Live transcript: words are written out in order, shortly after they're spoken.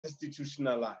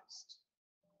institutionalized.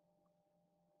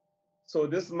 So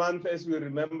this month, as we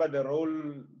remember the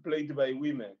role played by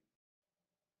women,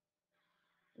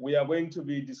 we are going to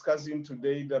be discussing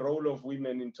today the role of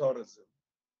women in tourism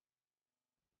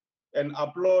and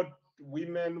applaud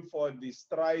women for the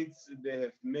strides they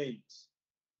have made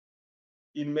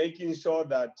in making sure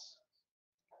that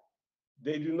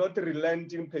they do not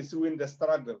relent in pursuing the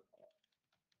struggle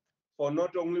for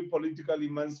not only political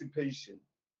emancipation,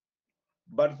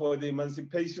 but for the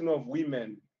emancipation of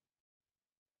women,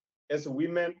 as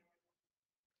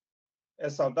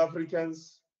South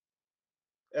Africans,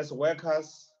 as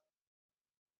workers,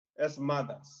 as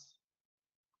mothers.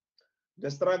 The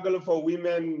struggle for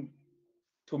women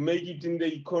to make it in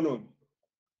the economy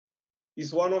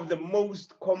is one of the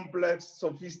most complex,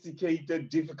 sophisticated,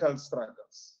 difficult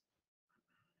struggles.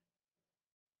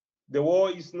 The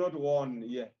war is not won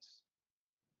yet.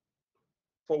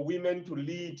 For women to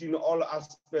lead in all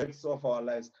aspects of our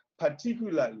lives,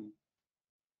 particularly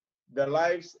the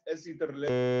lives as it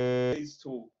relates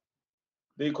to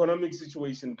the economic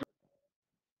situation.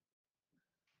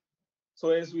 So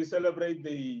as we celebrate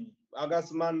the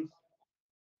August month,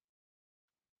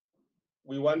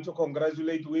 we want to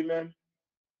congratulate women,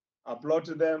 applaud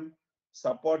them,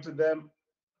 support them,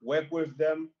 work with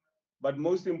them, but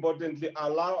most importantly,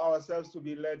 allow ourselves to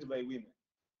be led by women.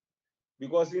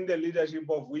 Because in the leadership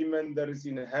of women, there is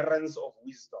inherence of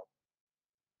wisdom.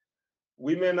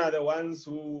 Women are the ones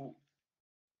who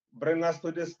bring us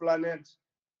to this planet.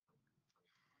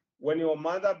 When your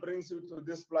mother brings you to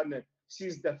this planet,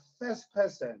 she's the first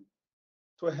person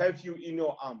to have you in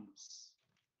your arms.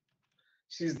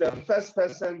 She's the first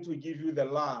person to give you the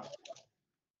love.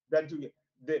 That you,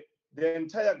 the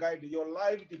entire guide, your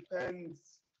life depends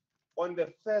on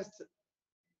the first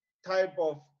type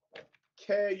of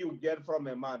care you get from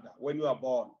a mother when you are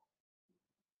born.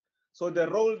 So the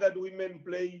role that women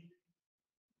play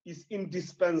is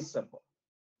indispensable,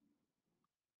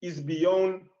 is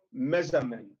beyond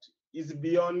measurement, is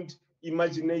beyond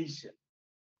imagination.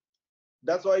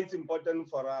 That's why it's important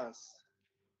for us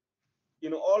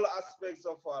in all aspects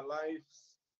of our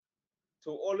lives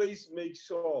to always make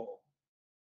sure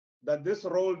that this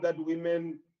role that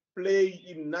women play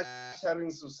in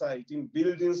nurturing society, in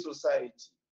building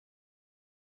society,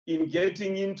 in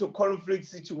getting into conflict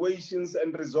situations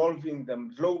and resolving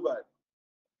them globally,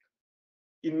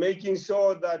 in making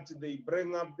sure that they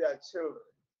bring up their children,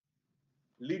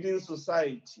 leading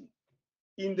society,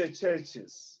 in the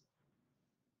churches,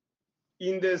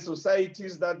 in the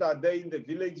societies that are there in the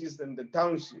villages and the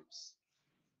townships,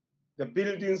 the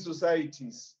building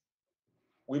societies.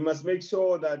 We must make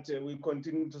sure that we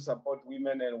continue to support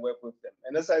women and work with them.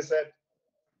 And as I said,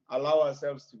 allow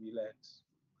ourselves to be led.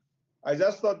 I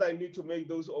just thought I need to make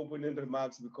those opening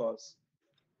remarks because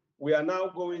we are now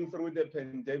going through the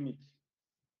pandemic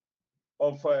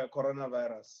of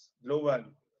coronavirus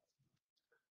globally.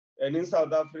 And in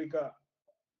South Africa,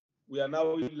 we are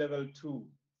now in level 2.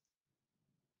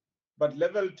 But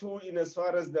level 2, in as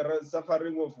far as the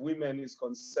suffering of women is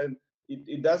concerned,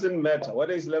 it doesn't matter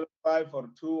whether it's level 5 or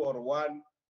 2 or 1,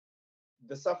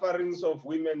 the sufferings of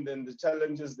women and the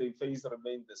challenges they face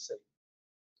remain the same.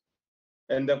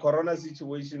 And the corona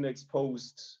situation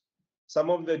exposed some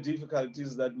of the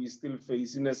difficulties that we still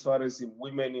face in as far as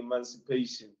women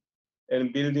emancipation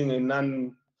and building a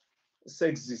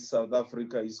non-sexist South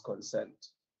Africa is concerned.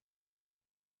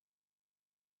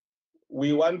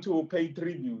 We want to pay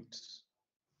tribute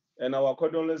and our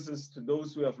condolences to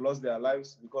those who have lost their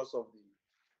lives because of the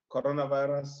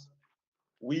coronavirus.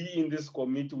 We in this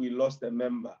committee, we lost a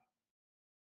member,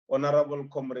 Honorable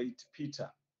Comrade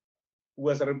Peter, who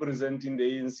was representing the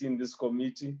ANC in this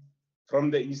committee from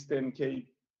the Eastern Cape.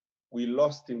 We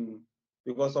lost him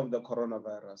because of the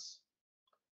coronavirus.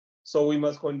 So we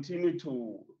must continue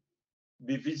to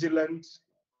be vigilant,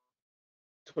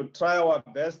 to try our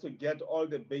best to get all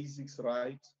the basics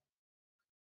right,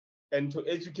 and to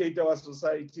educate our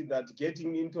society that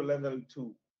getting into level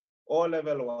 2 or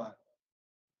level 1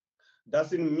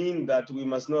 doesn't mean that we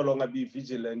must no longer be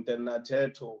vigilant and adhere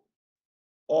to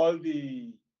all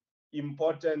the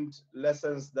important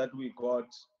lessons that we got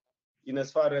in as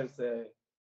far as the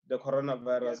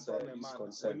coronavirus is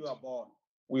concerned.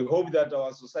 We hope that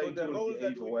our society will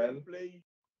behave well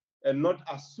and not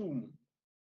assume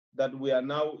that we are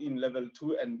now in level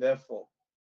 2 and therefore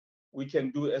we can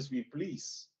do as we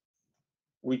please.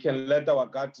 We can let our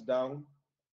guard down.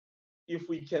 If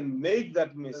we can make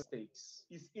that mistakes,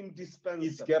 it's indispensable.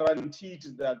 It's guaranteed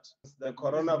that the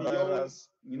coronavirus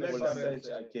will surge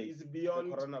again. It's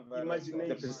beyond imagination.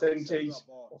 The percentage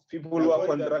of people who are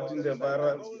contracting the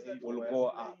virus will go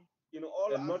up. in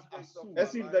all and not assume,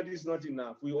 as if that is not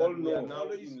enough. We all know we are now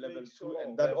in level 2,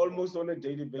 and that almost on a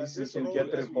daily basis we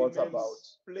get reports about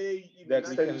the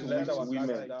extent to which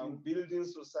women in building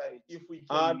society, if we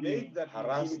are being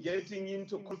harassed, in getting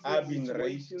into conflict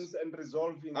situations and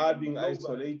resolving, are being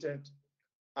isolated,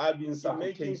 are being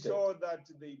suffocated sure that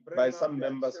they by some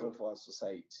members of our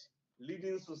society.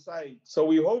 Leading society. So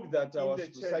we hope that our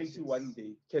society one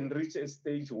day can reach a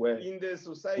stage where in the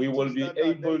society we will be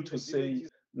able to say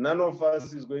none of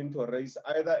us is going to raise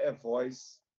either a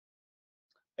voice,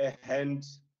 a hand,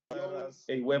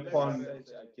 a weapon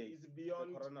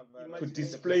to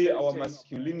display our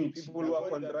masculinity. People who are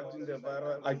contracting the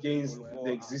virus against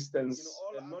the existence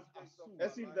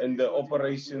and the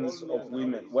operations of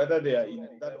women, whether they are in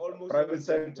the private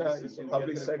sector, in the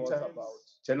public sector,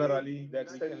 generally the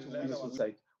extent to which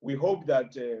society. We hope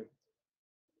that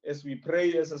as we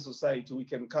pray as a society, we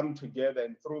can come together,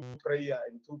 and through prayer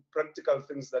and through practical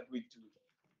things that we do,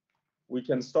 we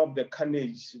can stop the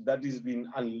carnage that is being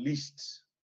unleashed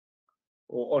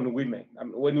on women. I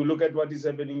mean, when you look at what is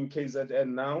happening in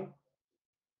KZN now,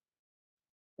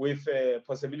 with a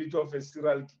possibility of a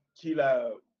serial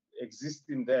killer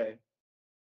existing there,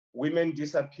 women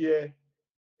disappear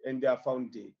and they are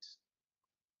found dead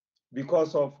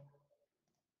because of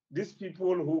these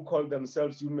people who call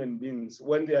themselves human beings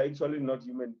when they are actually not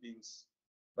human beings,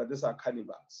 but these are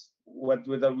cannibals,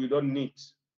 whether we don't need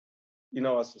in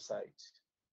our society.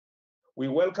 We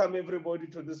welcome everybody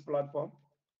to this platform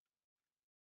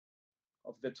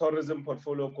of the Tourism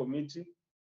Portfolio Committee.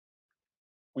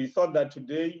 We thought that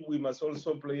today we must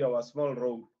also play our small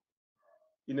role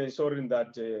in ensuring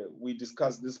that we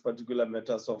discuss these particular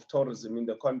matters of tourism in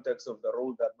the context of the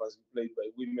role that must be played by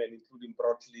women, including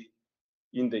broadly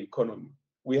in the economy.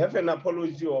 We have an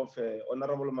apology of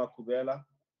Honorable Makubela.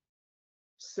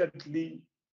 Sadly,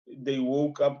 they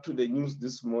woke up to the news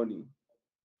this morning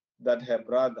that her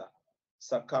brother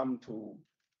succumbed to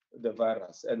the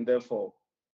virus, and therefore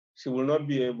she will not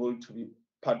be able to be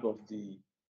part of the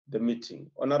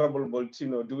meeting. Honorable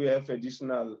Boltino, do we have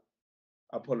additional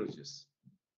apologies?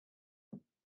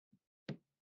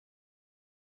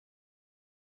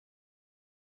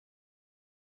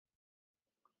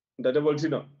 Dr.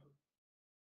 Boltino,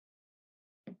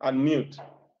 unmute.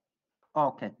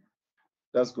 Okay.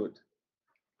 That's good.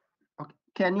 Okay.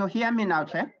 Can you hear me now,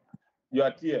 Chair? You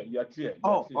are clear. You are clear.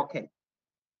 Okay.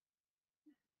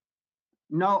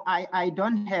 No, I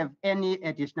don't have any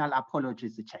additional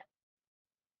apologies, Chair.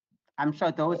 I'm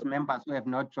sure those members who have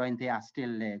not joined, they are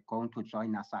still going to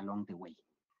join us along the way.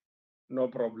 No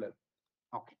problem.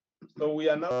 Okay. So we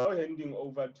are now handing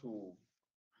over to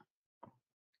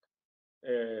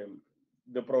the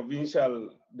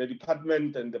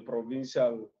department and the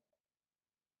provincial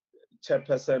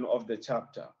chairperson of the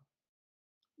chapter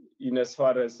in as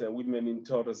far as the Women in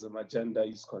Tourism agenda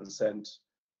is concerned,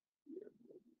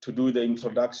 to do the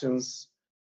introductions.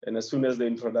 And as soon as the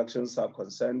introductions are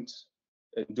concerned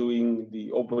and doing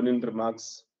the opening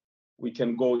remarks, we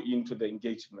can go into the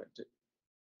engagement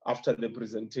after the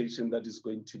presentation that is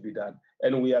going to be done.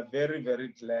 And we are very, very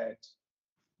glad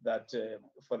that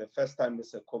for the first time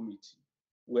as a committee,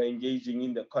 we're engaging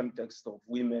in the context of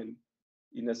women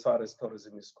in as far as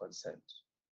tourism is concerned.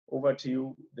 Over to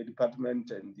you, the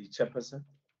department and the chairperson.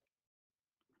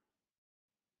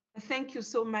 Thank you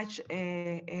so much,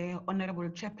 Honorable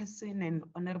Chairperson and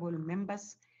honorable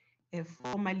members.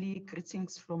 Formally,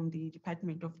 greetings from the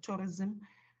Department of Tourism.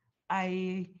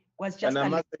 I was just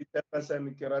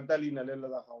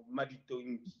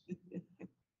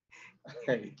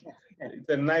it's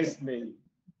a nice name.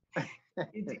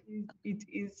 It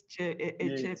is.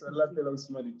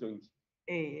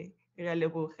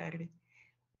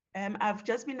 I've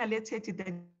just been alerted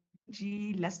that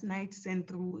G last night sent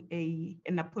through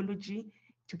an apology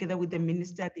together with the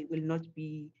minister. They will not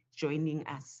be joining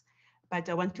us. But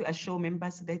I want to assure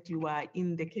members that you are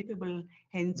in the capable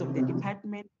hands of the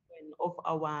department and of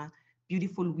our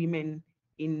beautiful women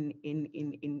in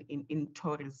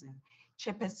tourism.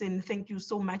 Chairperson, thank you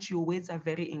so much. Your words are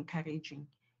very encouraging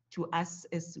to us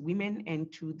as women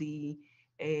and to the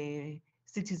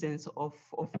citizens of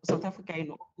South Africa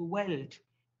and of the world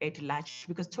at large,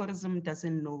 because tourism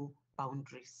doesn't know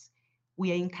boundaries.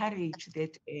 We are encouraged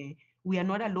that we are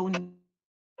not alone.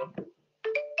 Okay.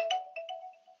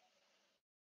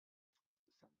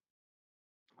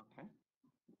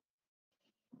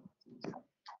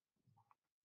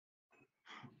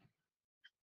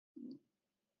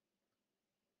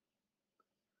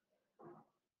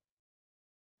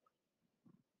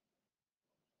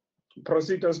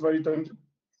 Proceed, Osmarito.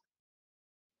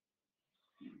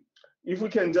 If we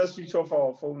can just switch off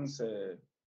our phones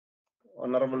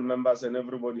honorable members and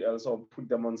everybody else, or put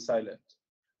them on silent.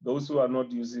 Those who are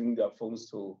not using their phones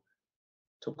to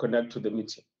connect to the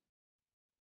meeting.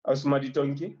 Ausmadi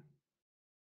Tongi.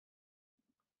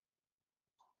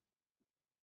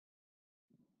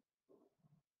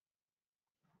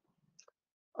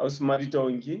 Ausmadi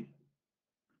Tongi.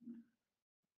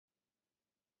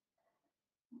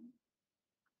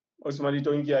 Ausmadi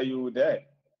Tongi, are you there?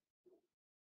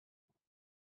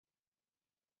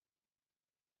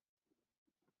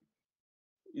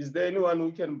 Is there anyone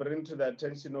who can bring to the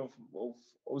attention of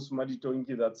Ausmadi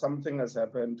Tongi that something has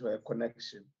happened to her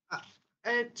connection?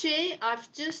 Chair,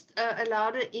 I've just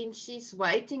allowed her in. She's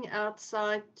waiting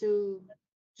outside to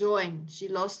join. She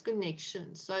lost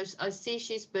connection. So I see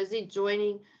she's busy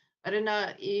joining. I don't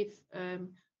know if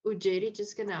Ujeri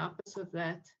just can help us with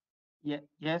that. Yeah,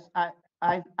 yes,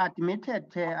 I've admitted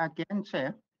again,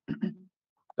 Chair.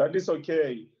 That is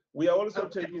okay. We are also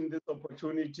taking this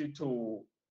opportunity to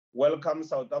welcome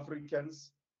South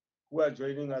Africans who are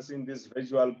joining us in this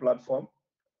virtual platform.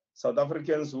 South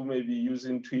Africans who may be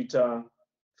using Twitter,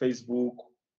 Facebook,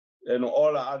 and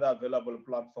all other available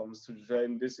platforms to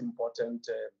join this important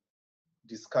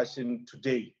discussion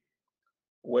today,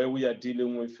 where we are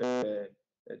dealing with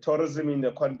tourism in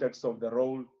the context of the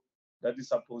role that is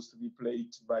supposed to be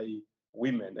played by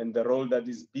women and the role that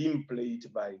is being played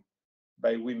by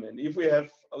women. If we have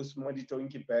Ausmadi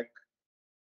Tongi back,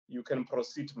 you can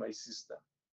proceed, my sister.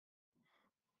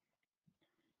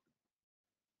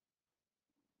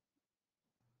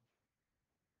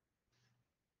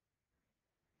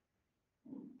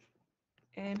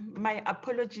 My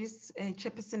apologies,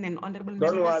 Chairperson and honorable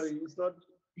Don't members. worry,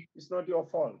 it's not your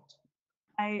fault.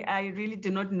 I really do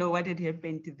not know what had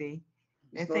happened today.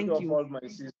 It's not Thank your you. fault, my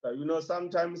sister. You know,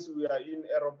 sometimes we are in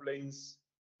aeroplanes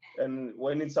and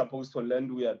when it's supposed to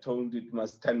land, we are told it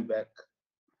must turn back.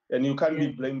 And you can't be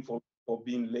blamed for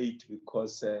being late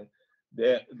because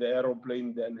the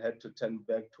aeroplane then had to turn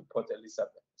back to Port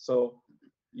Elizabeth. So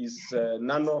it's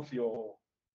none of your,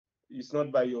 it's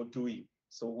not by your doing.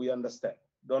 So we understand.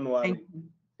 Don't worry.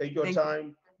 Take your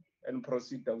time and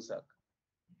proceed, Dausak.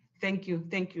 Thank you,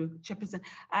 Chairperson.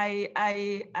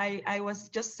 I was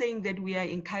just saying that we are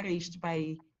encouraged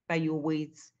by your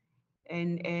words,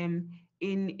 and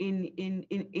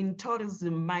in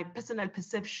tourism, my personal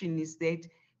perception is that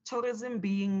tourism,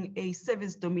 being a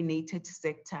service-dominated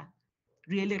sector,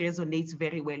 really resonates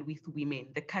very well with women.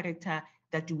 The character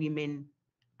that women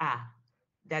are,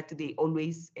 that they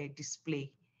always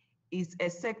display, is a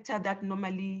sector that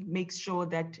normally makes sure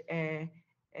that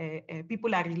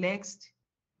people are relaxed.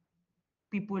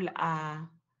 People are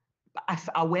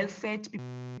well fed,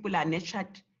 people are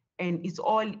nurtured, and it's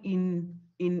all in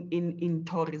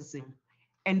tourism.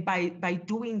 And by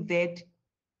doing that,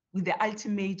 with the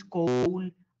ultimate goal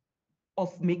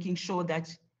of making sure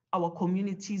that our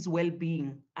community's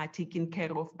well-being are taken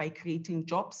care of by creating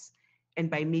jobs and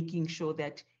by making sure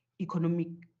that economic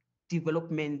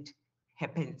development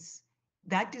happens.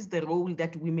 That is the role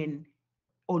that women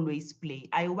always play.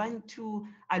 I want to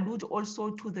allude also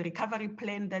to the recovery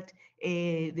plan that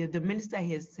the minister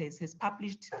has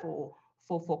published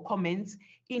for comments.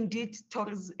 Indeed,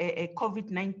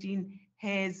 COVID-19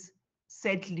 has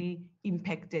sadly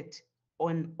impacted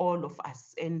on all of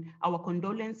us, and our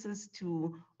condolences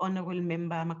to Honorable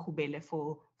Member Makhubele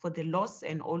for the loss,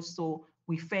 and also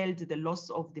we felt the loss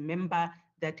of the member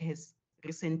that has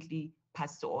recently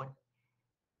passed on.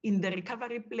 In the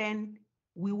recovery plan,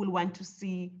 we will want to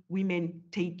see women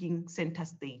taking center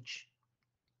stage.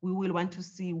 We will want to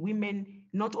see women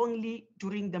not only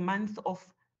during the month of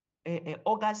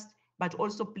August, but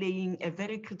also playing a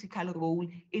very critical role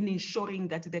in ensuring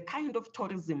that the kind of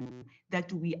tourism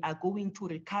that we are going to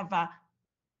recover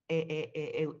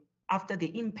after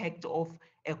the impact of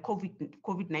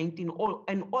COVID-19,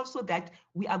 and also that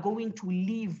we are going to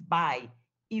live by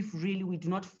if really we do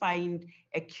not find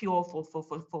a cure for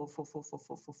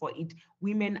it.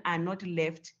 Women are not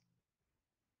left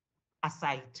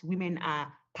aside. Women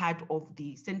are part of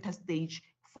the center stage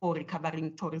for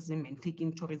recovering tourism and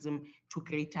taking tourism to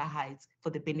greater heights for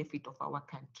the benefit of our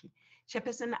country.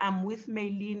 Chairperson, I'm with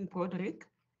Maylene Broderick.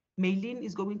 Maylene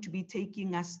is going to be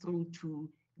taking us through to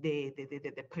the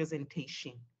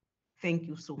presentation. Thank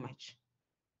you so much.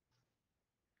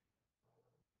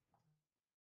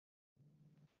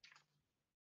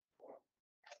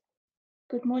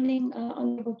 Good morning,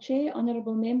 Honorable Chair,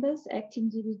 Honorable Members, Acting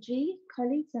DDG,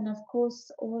 colleagues, and of course,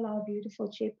 all our beautiful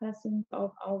chairpersons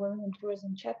of our women in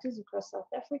tourism chapters across South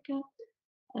Africa.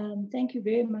 Thank you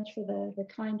very much for the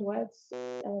kind words,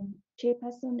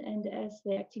 Chairperson, and as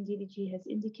the Acting DDG has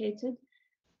indicated,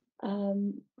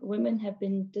 Women have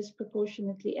been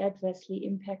disproportionately adversely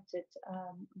impacted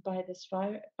by this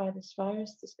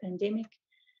virus, this pandemic.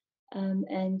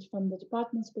 And from the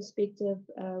department's perspective,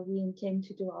 we intend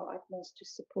to do our utmost to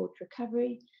support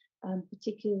recovery,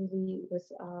 particularly with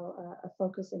a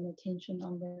focus and attention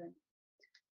on women.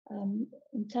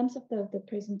 In terms of the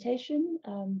presentation,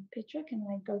 Petra, can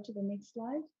I go to the next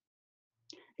slide?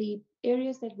 The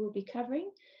areas that we'll be covering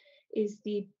is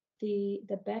the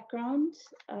background.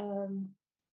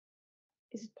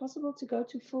 Is it possible to go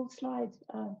to full slide,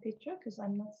 Petra? Because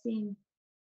I'm not seeing.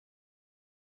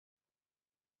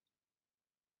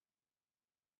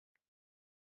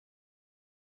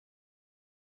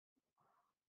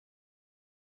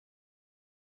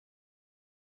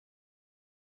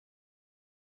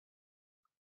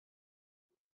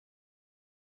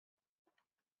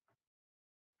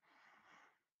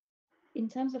 In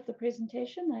terms of the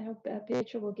presentation, I hope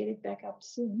Petra will get it back up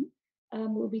soon.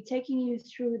 We'll be taking you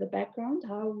through the background,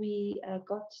 how we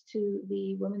got to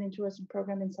the Women in Tourism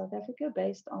program in South Africa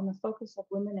based on the focus of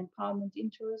women empowerment in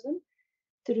tourism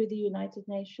through the United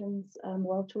Nations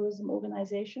World Tourism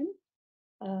Organization.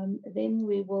 Then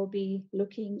we will be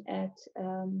looking at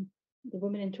the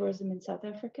women in tourism in South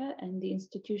Africa and the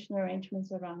institutional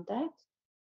arrangements around that.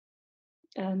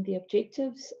 The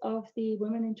objectives of the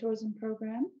Women in Tourism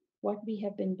program, what we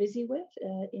have been busy with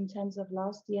in terms of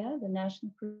last year, the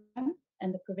national program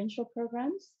and the provincial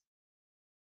programs,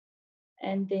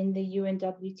 and then the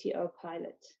UNWTO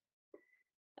pilot.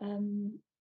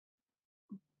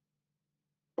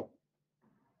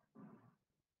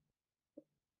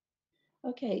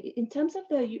 Okay, in terms of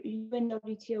the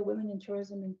UNWTO Women in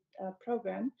Tourism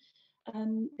program,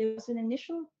 there was an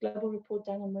initial global report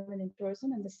done on women in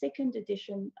tourism, and the second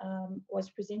edition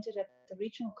was presented at the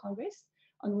Regional Congress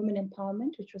on Women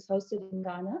Empowerment, which was hosted in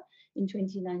Ghana in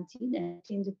 2019 and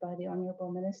attended by the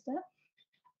Honorable Minister.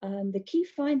 The key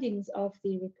findings of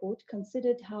the report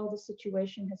considered how the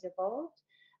situation has evolved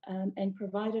and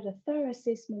provided a thorough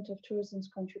assessment of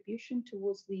tourism's contribution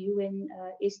towards the UN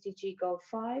SDG Goal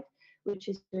 5, which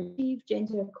is to achieve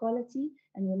gender equality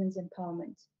and women's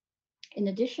empowerment. In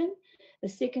addition, the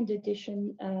second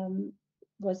edition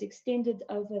was extended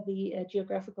over the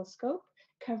geographical scope,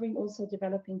 covering also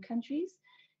developing countries.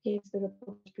 Here's the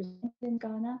report presented in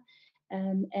Ghana,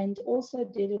 and also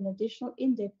did an additional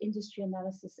in-depth industry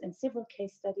analysis and several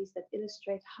case studies that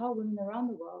illustrate how women around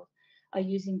the world are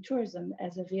using tourism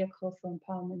as a vehicle for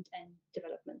empowerment and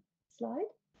development. Slide.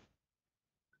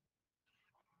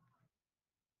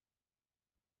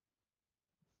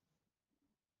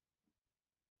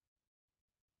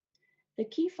 The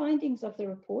key findings of the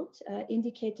report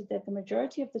indicated that the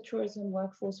majority of the tourism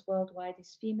workforce worldwide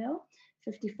is female.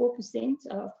 54%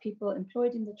 of people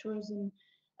employed in the tourism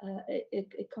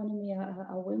economy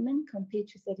are women, compared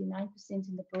to 39%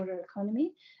 in the broader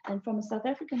economy. And from a South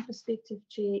African perspective,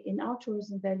 Chair, in our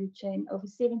tourism value chain, over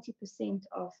 70%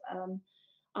 of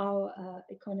our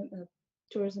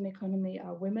tourism economy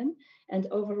are women, and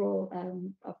overall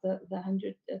of the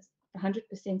 100%,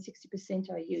 60%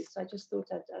 are youth. So I just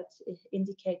thought I'd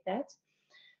indicate that.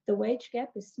 The wage gap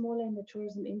is smaller in the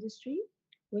tourism industry.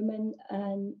 Women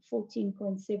earn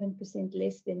 14.7%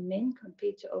 less than men,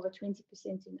 compared to over 20%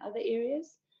 in other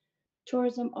areas.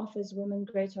 Tourism offers women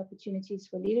great opportunities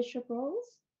for leadership roles.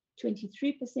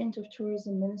 23% of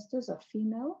tourism ministers are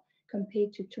female,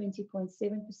 compared to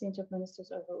 20.7% of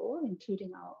ministers overall,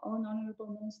 including our own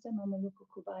Honorable Minister, Mameluko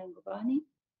Kubayi-Ngubane.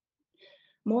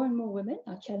 More and more women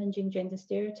are challenging gender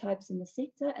stereotypes in the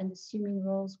sector and assuming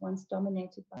roles once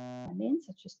dominated by men,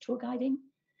 such as tour guiding.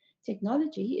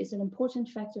 Technology is an important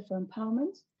factor for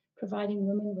empowerment, providing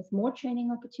women with more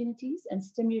training opportunities and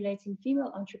stimulating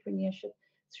female entrepreneurship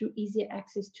through easier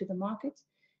access to the market.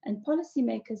 And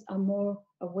policymakers are more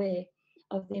aware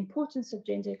of the importance of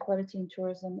gender equality in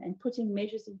tourism and putting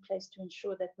measures in place to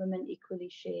ensure that women equally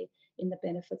share in the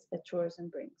benefits that tourism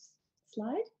brings.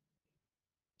 Slide.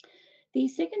 The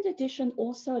second edition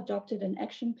also adopted an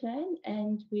action plan,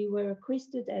 and we were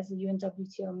requested as a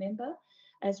UNWTO member,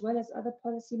 as well as other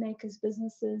policymakers,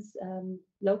 businesses,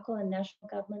 local and national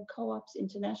government, co-ops,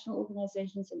 international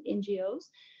organizations, and NGOs,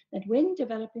 that when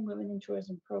developing women in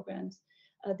tourism programs,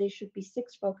 there should be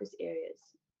 6 focus areas.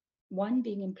 1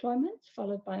 being employment,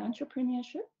 followed by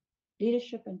entrepreneurship,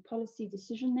 leadership and policy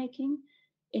decision-making,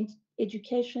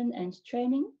 education and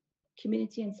training,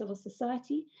 community and civil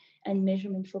society, and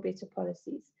measurement for better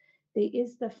policies.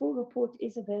 The full report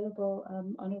is available,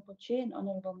 Honorable Chair and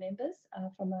Honorable Members,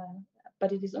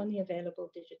 but it is only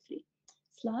available digitally.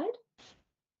 Slide.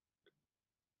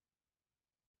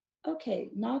 Okay,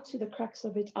 now to the crux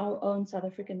of it, our own South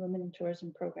African Women in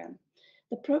Tourism program.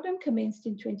 The program commenced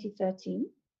in 2013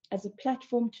 as a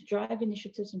platform to drive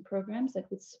initiatives and programs that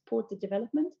would support the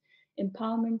development,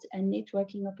 empowerment, and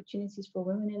networking opportunities for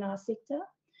women in our sector.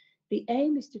 The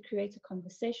aim is to create a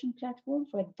conversation platform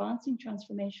for advancing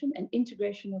transformation and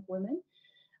integration of women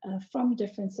from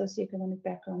different socioeconomic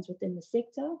backgrounds within the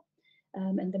sector.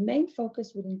 And the main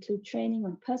focus would include training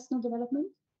on personal development,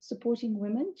 supporting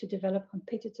women to develop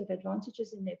competitive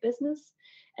advantages in their business,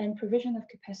 and provision of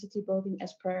capacity building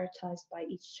as prioritized by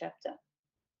each chapter.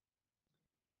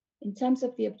 In terms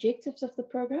of the objectives of the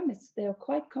program, they are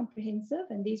quite comprehensive,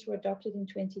 and these were adopted in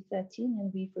 2013,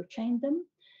 and we've retained them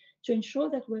to ensure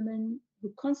that women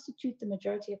who constitute the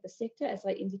majority of the sector, as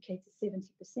I indicated, 70%,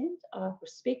 are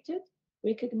respected,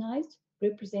 recognized,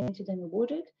 represented, and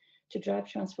awarded to drive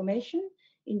transformation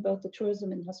in both the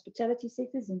tourism and hospitality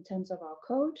sectors in terms of our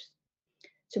code,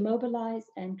 to mobilize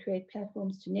and create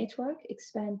platforms to network,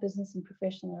 expand business and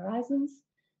professional horizons,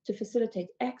 to facilitate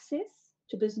access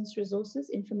to business resources,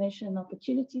 information, and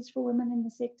opportunities for women in the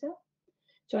sector,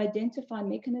 to identify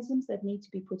mechanisms that need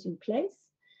to be put in place.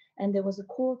 And there was a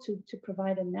call to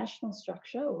provide a national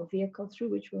structure or vehicle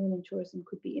through which women in tourism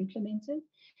could be implemented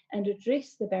and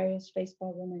address the barriers faced by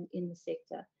women in the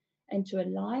sector, and to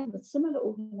align with similar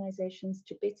organizations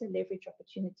to better leverage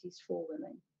opportunities for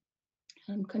women.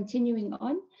 Continuing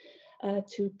on,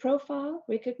 to profile,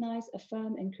 recognize,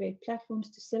 affirm, and create platforms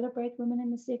to celebrate women in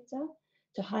the sector,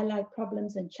 to highlight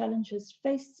problems and challenges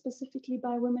faced specifically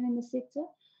by women in the sector,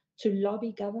 to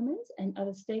lobby government and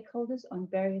other stakeholders on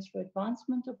barriers for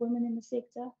advancement of women in the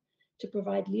sector, to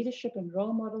provide leadership and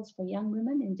role models for young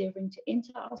women endeavoring to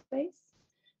enter our space,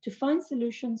 to find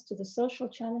solutions to the social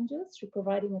challenges through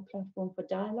providing a platform for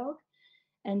dialogue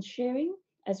and sharing,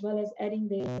 as well as adding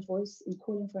their voice in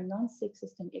calling for a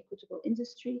non-sexist and equitable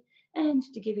industry, and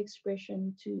to give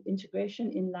expression to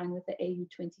integration in line with the AU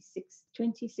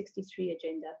 2063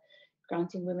 agenda,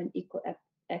 granting women equal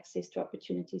access to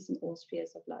opportunities in all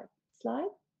spheres of life. Slide.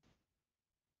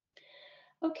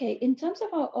 Okay, in terms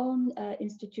of our own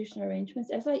institutional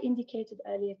arrangements, as I indicated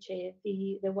earlier, Chair,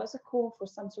 there was a call for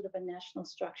some sort of a national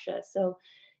structure. So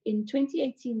in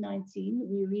 2018-19,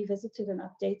 we revisited and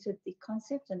updated the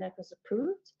concept, and that was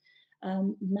approved.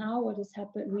 Now what has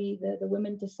happened, the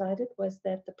women decided was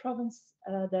that the province,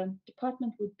 the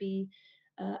department would be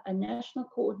a national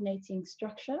coordinating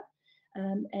structure,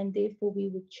 and therefore we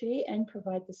would chair and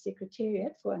provide the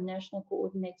secretariat for a national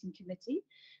coordinating committee.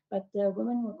 But the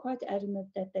women were quite adamant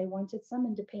that they wanted some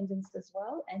independence as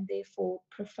well, and therefore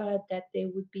preferred that there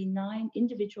would be 9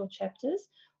 individual chapters,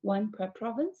 1 per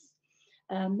province,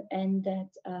 and that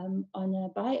on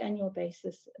a biannual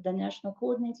basis, the National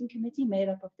Coordinating Committee made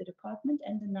up of the department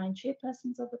and the 9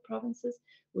 chairpersons of the provinces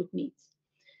would meet.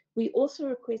 We also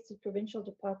requested provincial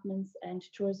departments and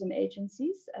tourism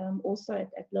agencies, also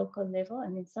at local level,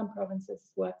 and in some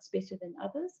provinces works better than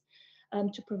others,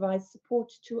 to provide support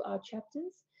to our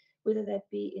chapters, whether that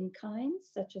be in kind,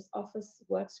 such as office,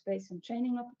 workspace, and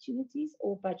training opportunities,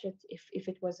 or budget if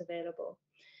it was available.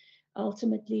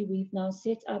 Ultimately, we've now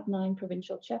set up 9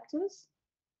 provincial chapters,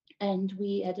 and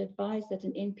we had advised that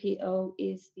an NPO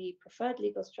is the preferred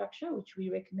legal structure, which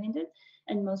we recommended,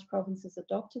 and most provinces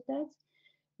adopted that.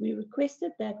 We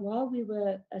requested that while we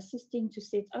were assisting to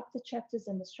set up the chapters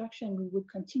and the structure, and we would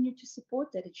continue to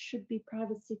support that it should be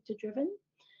private sector driven.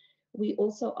 We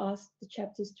also asked the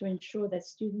chapters to ensure that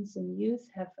students and youth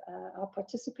are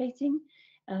participating,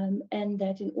 and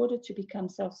that in order to become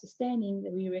self-sustaining,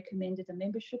 we recommended a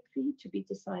membership fee to be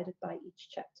decided by each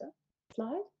chapter.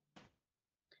 Slide.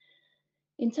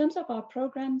 In terms of our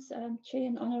programs, Chair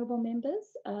and honourable members,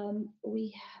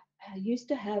 we used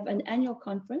to have an annual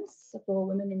conference for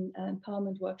Women in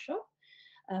Empowerment workshop.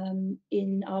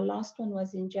 In our last one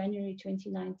was in January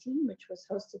 2019, which was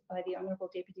hosted by the Honourable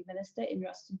Deputy Minister in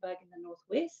Rustenburg in the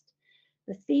Northwest.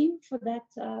 The theme for that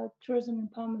tourism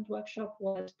empowerment workshop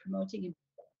was promoting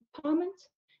empowerment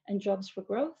and jobs for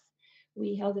growth.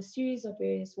 We held a series of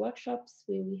various workshops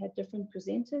where we had different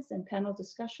presenters and panel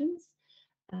discussions.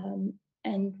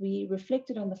 And we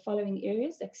reflected on the following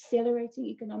areas: accelerating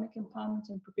economic empowerment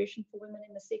and progression for women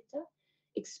in the sector,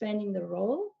 expanding the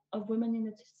role of women in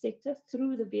the sector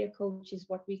through the vehicle, which is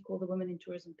what we call the Women in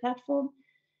Tourism platform,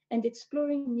 and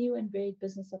exploring new and varied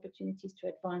business opportunities to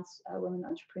advance women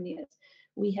entrepreneurs.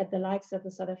 We had the likes of the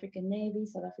South African Navy,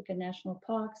 South African National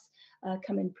Parks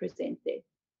come and present there.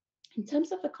 In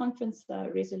terms of the conference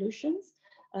resolutions,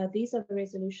 these are the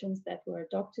resolutions that were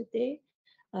adopted there.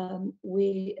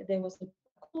 There was a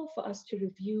call for us to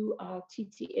review our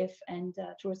TTF and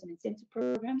tourism incentive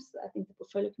programs. I think the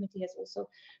portfolio committee has also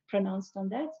pronounced on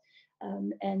that.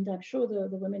 And I'm sure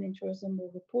the Women in Tourism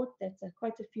will report that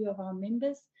quite a few of our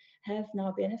members have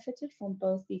now benefited from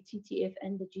both the TTF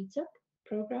and the GTIP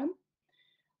program.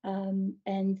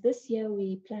 And this year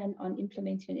we plan on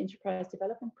implementing an enterprise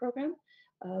development program.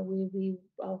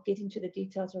 I'll get into the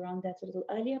details around that a little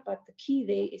earlier, but the key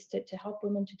there is to help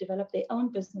women to develop their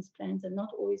own business plans and not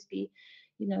always be,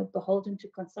 beholden to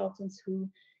consultants who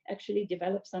actually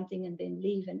develop something and then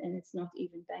leave and it's not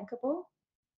even bankable.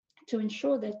 To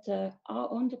ensure that our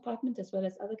own department, as well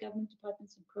as other government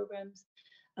departments and programs,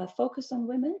 focus on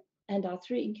women, and our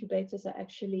 3 incubators are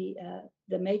actually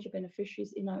the major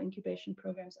beneficiaries in our incubation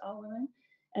programs are women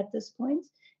at this point.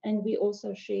 And we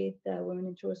also shared the Women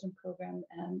in Tourism program,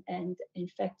 and in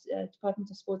fact,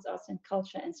 Department of Sports, Arts and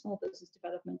Culture and Small Business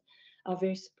Development are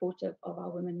very supportive of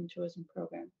our Women in Tourism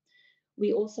program.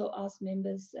 We also ask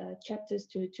members, chapters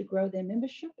to grow their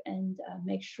membership and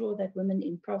make sure that women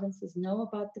in provinces know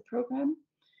about the program.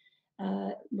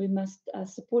 We must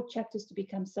support chapters to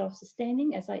become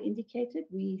self-sustaining. As I indicated,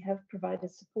 we have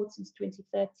provided support since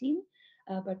 2013,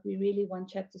 but we really want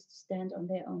chapters to stand on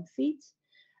their own feet.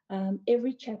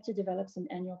 Every chapter develops an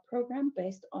annual program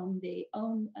based on their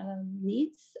own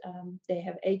needs. They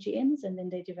have AGMs and then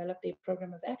they develop their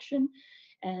program of action.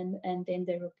 And then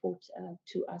they report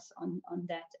to us on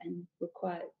that and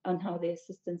on how their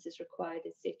assistance is required,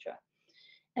 etc.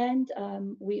 And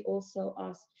we also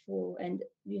asked for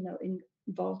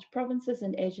involved provinces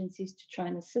and agencies to try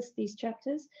and assist these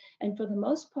chapters. And for the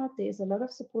most part, there's a lot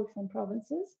of support from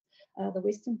provinces. The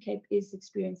Western Cape is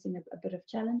experiencing a bit of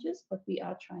challenges, but we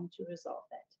are trying to resolve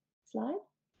that. Slide.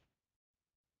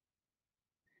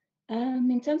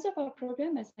 In terms of our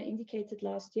program, as I indicated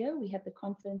last year, we had the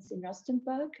conference in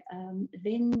Rustenburg.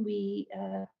 Then we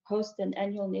host an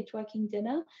annual networking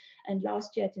dinner. And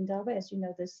last year at Indaba, as you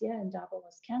know, this year Indaba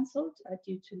was cancelled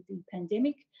due to the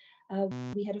pandemic.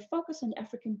 We had a focus on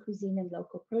African cuisine and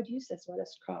local produce as well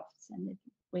as crafts, and it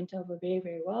went over very,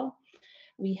 very well.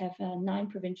 We have 9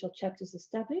 provincial chapters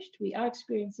established. We are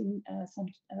experiencing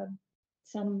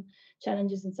some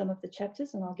challenges in some of the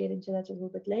chapters, and I'll get into that a little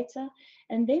bit later.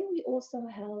 And then we also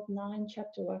held 9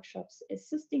 chapter workshops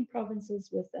assisting provinces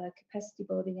with capacity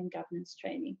building and governance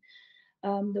training.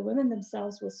 The women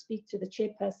themselves will speak to the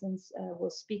chairpersons, will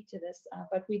speak to this,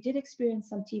 but we did experience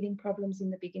some teething problems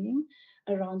in the beginning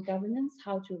around governance,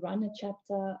 how to run a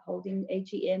chapter, holding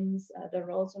AGMs, the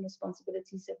roles and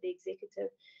responsibilities of the executive,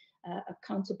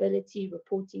 accountability,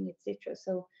 reporting, etc.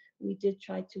 So we did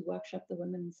try to workshop the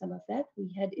women in some of that.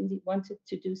 We had indeed wanted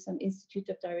to do some Institute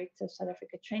of Directors of South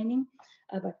Africa training,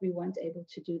 but we weren't able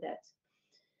to do that.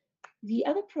 The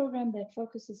other program that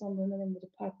focuses on women in the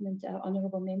department,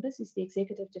 honorable members, is the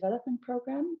Executive Development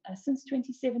Program. Since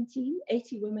 2017,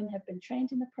 80 women have been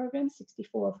trained in the program,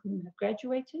 64 of whom have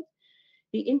graduated.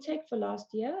 The intake for last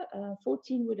year,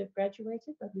 14 would have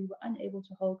graduated, but we were unable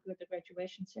to hold the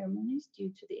graduation ceremonies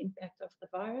due to the impact of the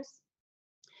virus.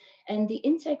 And the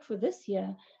intake for this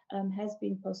year has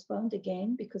been postponed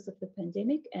again because of the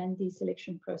pandemic, and the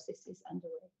selection process is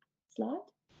underway. Slide.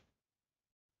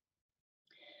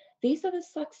 These are the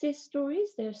success stories.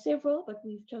 There are several, but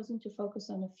we've chosen to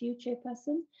focus on a few,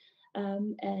 Chairperson.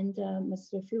 Ms.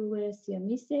 Refiwe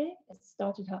Siamise has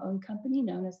started her own company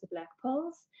known as the Black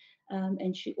Pearls,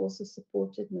 and she also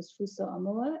supported Ms. Fuso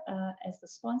Amoa as the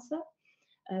sponsor,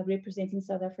 representing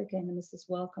South Africa in the Mrs.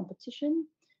 World competition.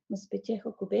 Ms.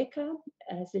 Petejo Kubeka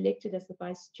is elected as the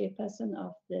Vice Chairperson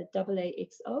of the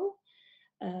AAXO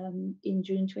in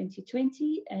June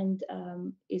 2020, and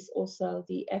is also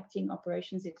the Acting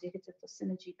Operations Executive for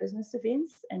Synergy Business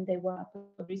Events, and they were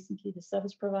recently the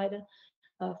service provider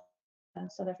of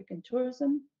South African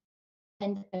tourism,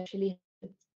 and actually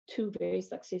 2 very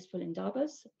successful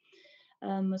Indabas.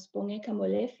 Ms. Bongeka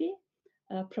Molefi,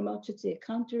 promoted to the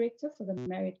account director for the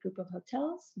Marriott Group of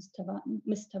Hotels.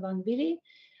 Ms. Tavan Vili,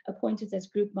 appointed as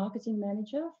group marketing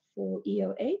manager for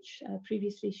EOH.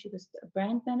 Previously, she was a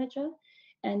brand manager.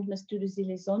 And Ms.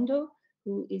 Duduzile Zondo,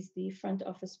 who is the front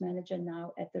office manager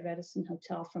now at the Radisson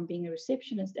Hotel from being a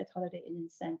receptionist at Holiday Inn in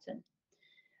Sandton.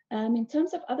 In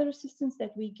terms of other assistance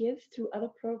that we give through other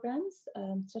programs,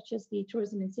 such as the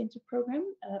Tourism Incentive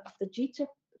Program, of the GTIP,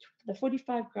 the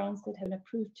 45 grants that have been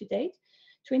approved to date,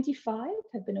 25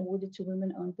 have been awarded to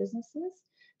women-owned businesses,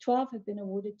 12 have been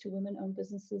awarded to women-owned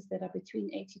businesses that are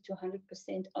between 80 to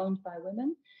 100% owned by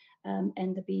women,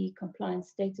 and the B compliance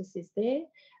status is there.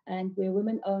 And where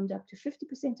women owned up to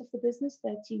 50% of the business,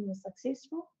 13 were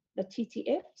successful. The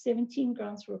TTF, 17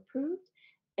 grants were approved,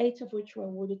 8 of which were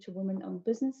awarded to women-owned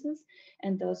businesses,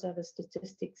 and those are the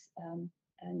statistics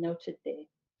noted there.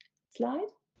 Slide.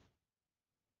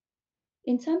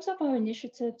 In terms of our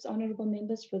initiatives, honorable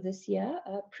members, for this year,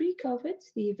 pre-COVID,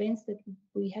 the events that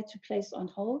we had to place on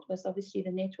hold was obviously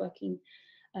the networking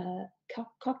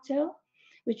cocktail,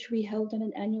 which we held on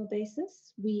an annual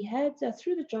basis. We had,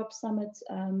 through the Job Summit,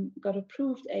 got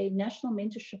approved a national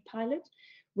mentorship pilot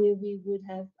where we would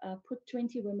have put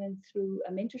 20 women through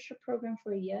a mentorship program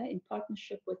for a year in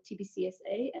partnership with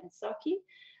TBCSA and SACI.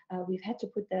 We've had to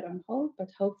put that on hold, but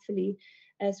hopefully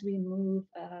as we move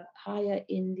higher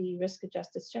in the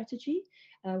risk-adjusted strategy,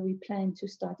 we plan to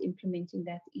start implementing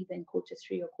that either in quarter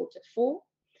 3 or quarter 4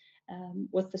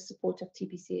 with the support of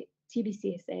TBCSA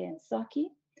and SACI.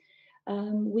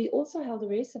 We also held a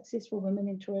very successful Women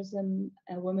in Tourism,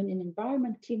 Women in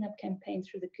Environment cleanup campaign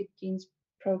through the Good Genes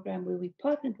program, where we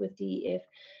partnered with DEF.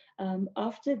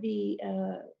 After the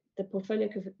portfolio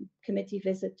committee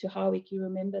visit to Howick, you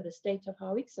remember the state of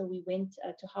Howick, so we went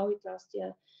to Howick last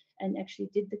year and actually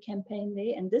did the campaign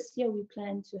there. And this year we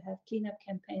plan to have cleanup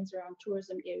campaigns around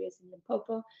tourism areas in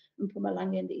Limpopo,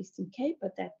 Mpumalanga, and the Eastern Cape,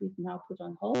 but that we've now put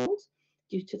on hold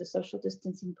due to the social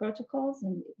distancing protocols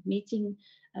and meeting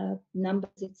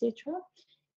numbers, etc.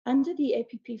 Under the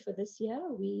APP for this year,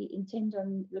 we intend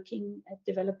on looking at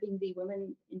developing the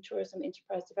Women in Tourism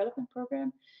Enterprise Development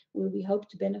Program, where we hope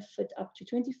to benefit up to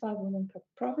 25 women per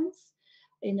province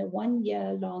in a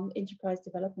 1-year-long enterprise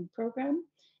development program.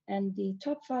 And the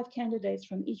top 5 candidates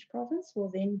from each province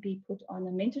will then be put on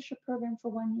a mentorship program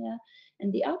for 1 year.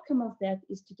 And the outcome of that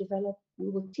is to develop, we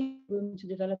will teach women to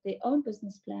develop their own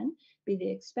business plan, be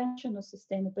the expansion or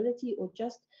sustainability or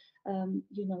just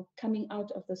coming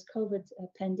out of this COVID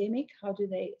pandemic. How do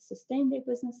they sustain their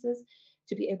businesses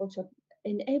to be able to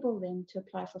enable them to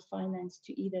apply for finance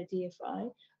to either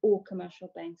DFI or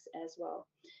commercial banks as well.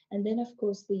 And then, of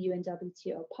course, the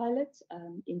UNWTO pilot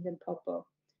in Limpopo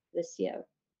this year.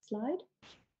 Slide.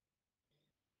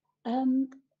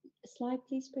 Slide,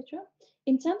 please, Petra.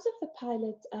 In terms of the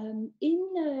pilot,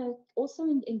 also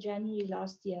in January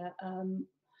last year,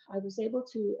 I was able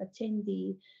to attend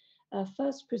the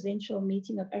first presidential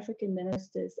meeting of African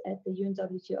ministers at the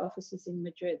UNWTO offices in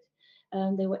Madrid.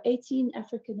 There were 18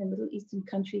 African and Middle Eastern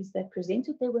countries that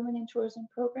presented their Women in Tourism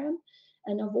program.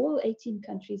 And of all 18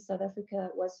 countries, South Africa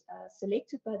was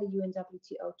selected by the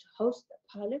UNWTO to host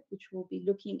a pilot, which will be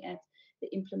looking at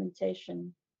the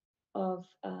implementation of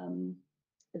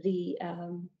the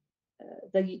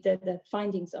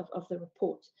findings of the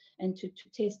report and to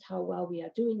test how well we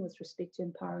are doing with respect to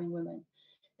empowering women.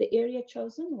 The area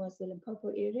chosen was the Limpopo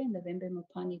area in the Vembe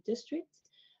Mopani district.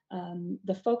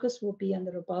 The focus will be on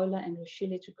the Robola and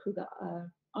Rushile to Kruger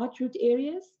art route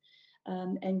areas.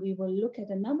 And we will look at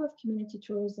a number of community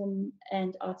tourism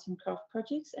and arts and craft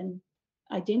projects and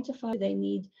identify they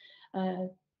need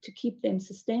to keep them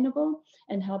sustainable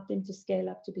and help them to scale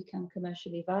up to become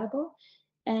commercially viable.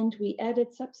 And we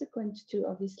added, subsequent to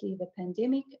obviously the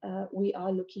pandemic, we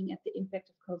are looking at the impact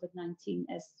of COVID-19.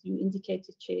 As you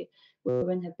indicated, Chair,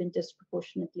 women have been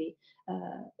disproportionately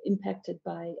impacted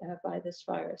by this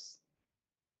virus.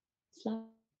 Slide.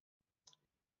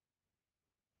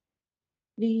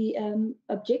 The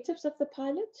objectives of the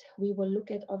pilot, we will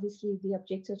look at obviously the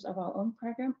objectives of our own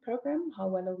program. How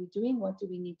well are we doing? What do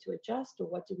we need to adjust, or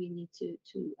what do we need to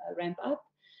ramp up?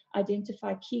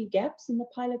 Identify key gaps in the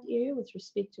pilot area with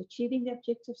respect to achieving the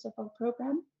objectives of our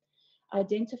program.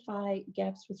 Identify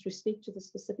gaps with respect to the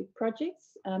specific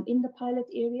projects in the pilot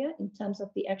area in terms of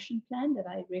the action plan that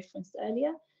I referenced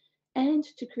earlier, and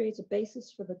to create a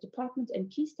basis for the department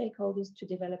and key stakeholders to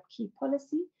develop key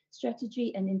policy,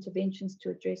 strategy, and interventions to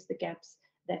address the gaps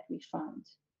that we found.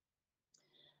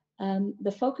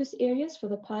 The focus areas for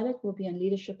the pilot will be on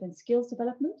leadership and skills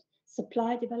development,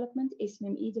 supply development,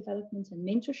 SMME development, and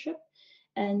mentorship.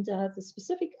 And the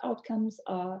specific outcomes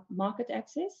are market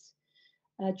access,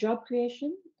 job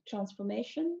creation,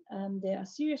 transformation. There are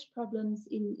serious problems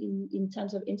in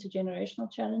terms of intergenerational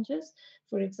challenges.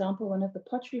 For example, one of the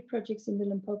pottery projects in the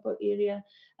Limpopo area,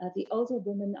 the older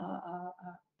women are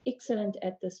excellent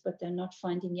at this, but they're not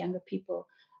finding younger people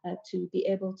to be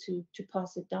able to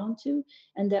pass it down to.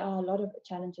 And there are a lot of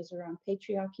challenges around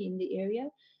patriarchy in the area.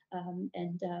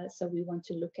 So we want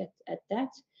to look at that,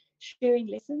 sharing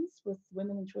lessons with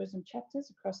Women in Tourism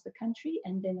chapters across the country,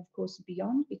 and then of course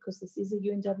beyond, because this is a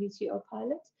UNWTO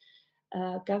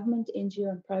pilot. Government, NGO,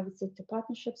 and private sector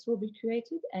partnerships will be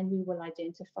created, and we will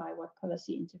identify what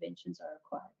policy interventions are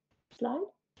required.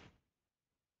 Slide.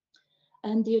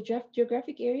 And the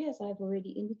geographic area, as I've already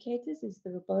indicated, is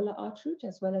the Robola art route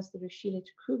as well as the Rushile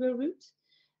to Kruger route.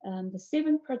 The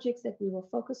 7 projects that we will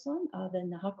focus on are the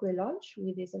Nahakwe Lodge,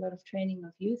 where there's a lot of training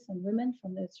of youth and women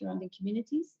from the surrounding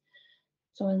communities.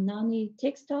 Soanani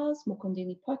Textiles,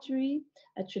 Mukondeni Pottery,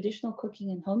 a traditional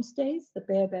cooking and homestays, the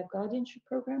Baobab Guardianship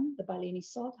Program, the Baleni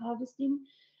Salt Harvesting,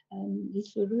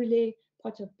 Lislurule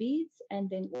Pot of Beads, and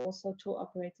then also tour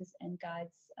operators and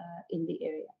guides in the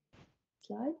area.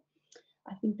 Slide.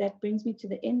 I think that brings me to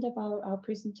the end of our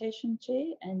presentation, Chair,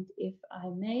 and if I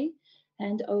may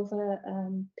hand over,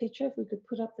 Petra, if we could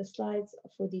put up the slides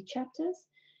for the chapters,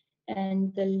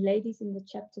 and the ladies in the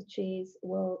chapter chairs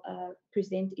will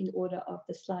present in order of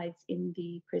the slides in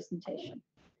the presentation.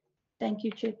 Thank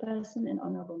you, Chairperson and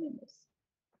honorable members.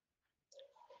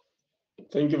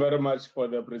 Thank you very much for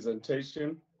the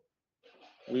presentation.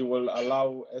 We will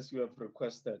allow, as you have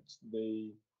requested,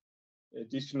 the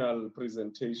additional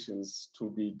presentations to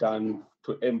be done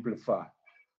to amplify.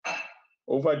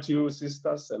 Over to you,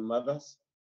 sisters and mothers.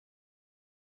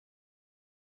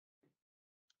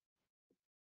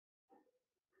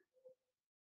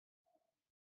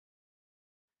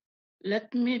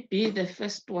 Let me be the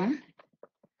first one.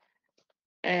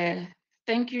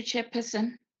 Thank you,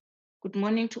 Chairperson. Good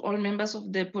morning to all members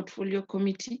of the Portfolio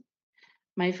Committee,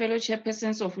 my fellow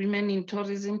chairpersons of Women in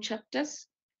Tourism chapters,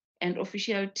 and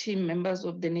official team members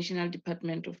of the National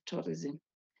Department of Tourism.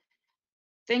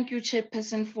 Thank you,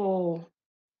 Chairperson, for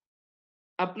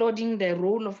applauding the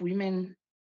role of women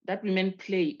that women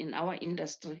play in our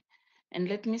industry. And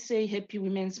let me say Happy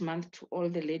Women's Month to all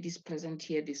the ladies present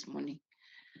here this morning.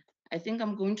 I think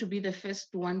I'm going to be the first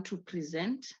one to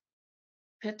present.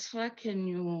 Petra, can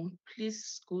you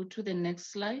please go to the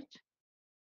next slide?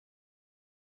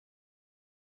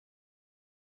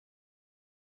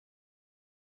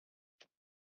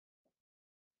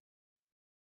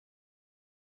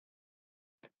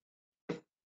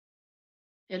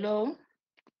 Hello?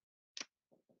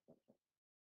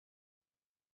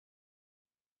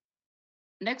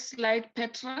 Next slide,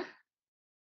 Petra.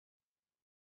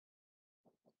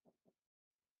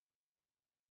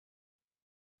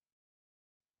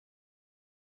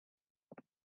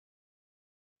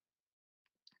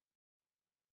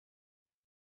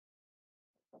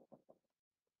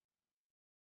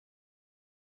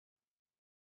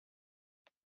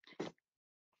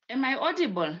 Am I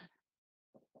audible?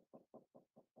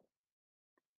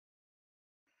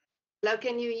 Hello,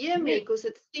 can you hear me? Because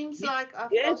it seems like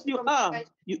I've Yes, lost you are.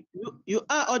 communication. You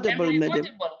are audible, Am I madam.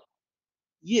 audible?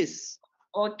 Yes.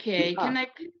 Okay, You are.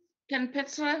 Can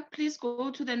Petra please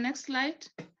go to the next slide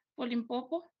for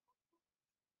Limpopo?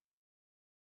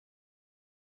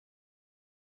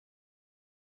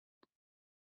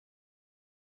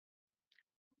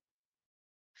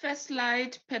 First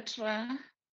slide, Petra.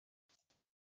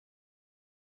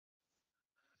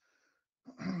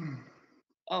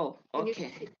 Oh,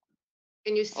 okay.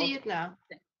 Can you see Okay. it now?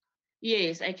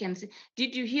 Yes, I can see.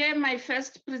 Did you hear my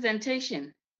first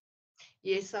presentation?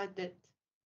 Yes, I did.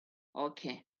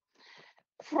 Okay.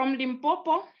 From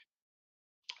Limpopo,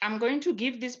 I'm going to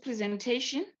give this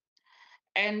presentation.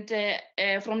 And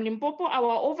from Limpopo,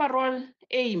 our overall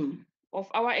aim of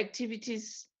our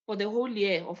activities for the whole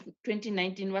year of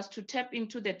 2019 was to tap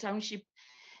into the township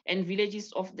and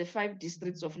villages of the 5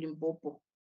 districts of Limpopo.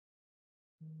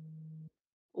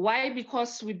 Why?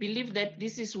 Because we believe that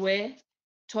this is where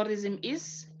tourism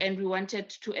is, and we wanted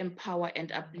to empower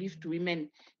and uplift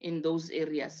women in those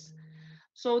areas.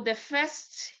 So the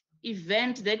first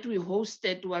event that we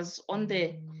hosted was on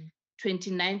the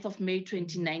 29th of May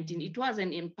 2019. It was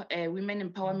a women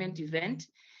empowerment event.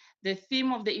 The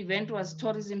theme of the event was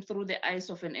tourism through the eyes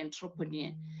of an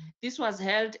entrepreneur. This was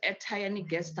held at Hayani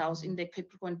Guest House in the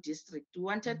Capricorn district. We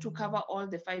wanted to cover all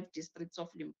the 5 districts of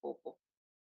Limpopo.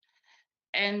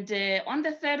 And on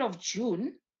the 3rd of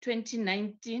June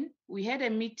 2019, we had a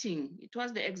meeting. It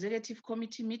was the executive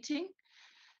committee meeting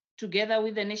together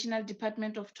with the National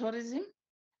Department of Tourism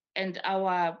and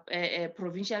our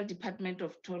Provincial Department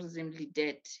of Tourism,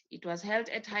 LIDET. It was held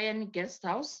at Hayani Guest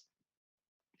House.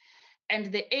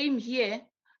 And the aim here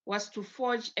was to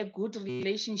forge a good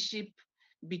relationship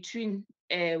between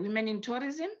Women in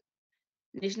Tourism,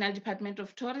 National Department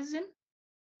of Tourism,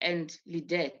 and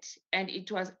LIDET. And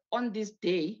it was on this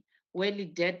day where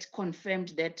LIDET confirmed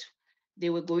that they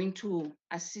were going to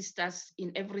assist us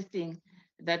in everything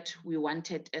that we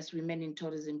wanted as Women in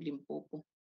Tourism Limpopo.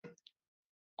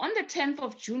 On the 10th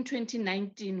of June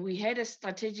 2019, we had a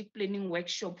strategic planning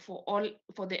workshop for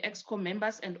the EXCO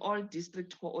members and all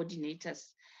district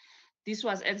coordinators. This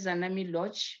was at Zanami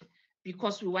Lodge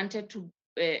because we wanted to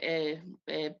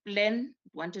plan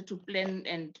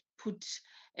and put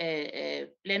a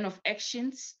plan of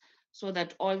actions so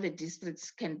that all the districts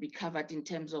can be covered in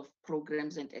terms of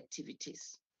programs and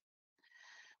activities.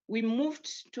 We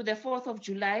moved to the 4th of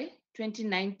July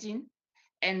 2019,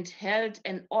 and held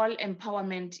an all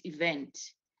empowerment event.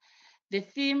 The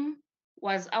theme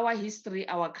was Our History,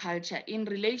 Our Culture, in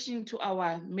relation to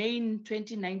our main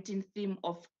 2019 theme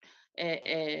of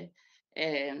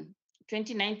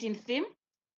 2019 theme.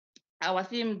 Our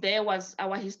theme there was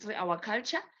Our History, Our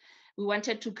Culture. We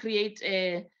wanted to create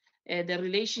the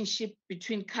relationship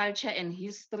between culture and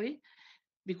history,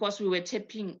 because we were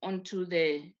tapping onto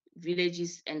the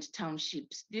villages and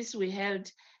townships. This we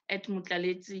held at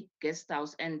Mutlaleti Guest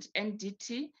House, and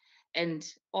NDT and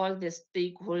all the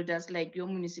stakeholders like your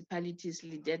municipalities,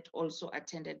 LIDET, also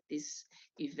attended this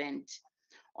event.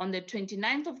 On the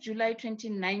 29th of July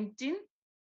 2019,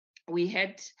 we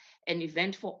had an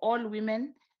event for all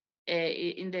women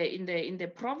in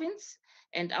the province,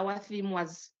 and our theme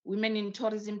was Women in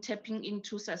Tourism, tapping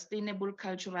into sustainable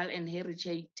cultural and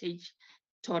heritage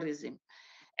tourism.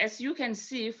 As you can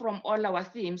see from all our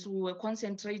themes, we were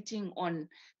concentrating on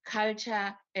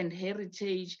culture and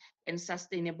heritage and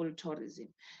sustainable tourism.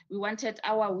 We wanted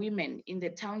our women in the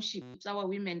townships, our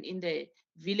women in the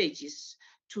villages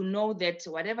to know that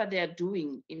whatever they are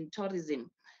doing in tourism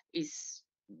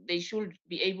they should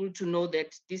be able to know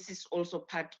that this is also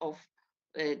part of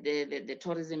the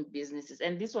tourism businesses.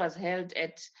 And this was held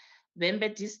at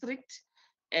Bembe District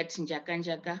at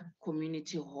Njaka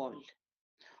Community Hall.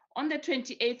 On the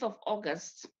 28th of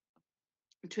August,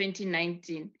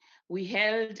 2019, we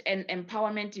held an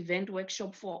empowerment event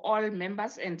workshop for all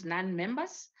members and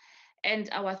non-members. And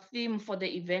our theme for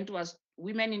the event was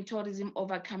Women in Tourism,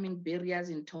 Overcoming Barriers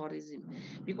in Tourism,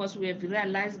 because we have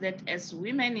realized that as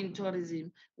women in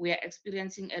tourism, we are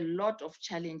experiencing a lot of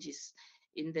challenges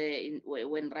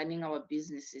when running our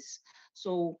businesses.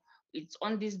 So it's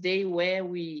on this day where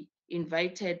we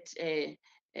invited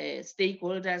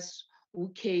stakeholders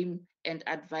who came and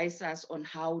advised us on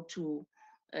how to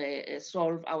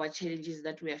solve our challenges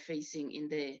that we are facing in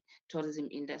the tourism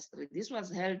industry. This was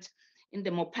held in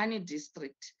the Mopani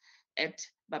district at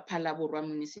Bapalaburwa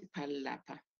Municipal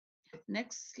Lapa.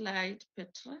 Next slide,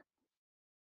 Petra.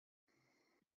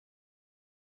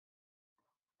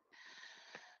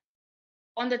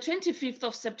 On the 25th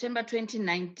of September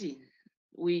 2019,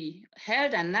 we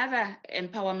held another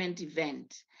empowerment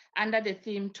event under the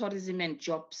theme Tourism and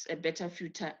Jobs, a Better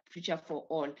Future for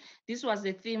All. This was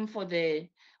the theme for the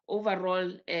overall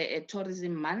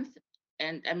tourism month,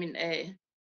 and I mean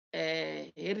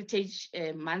Heritage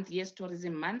Month, yes,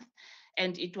 Tourism Month,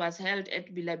 and it was held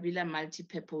at Bilabila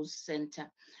Multi-Purpose Center.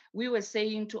 We were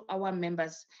saying to our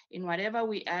members, in whatever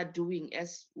we are doing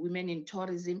as women in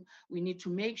tourism, we need to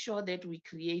make sure that we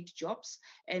create jobs,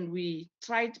 and we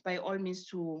tried by all means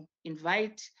to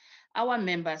invite our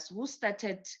members who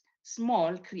started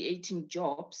small, creating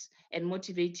jobs and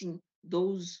motivating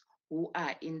those who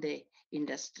are in the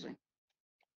industry.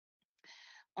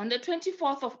 On the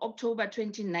 24th of October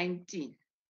 2019,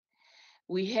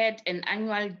 we had an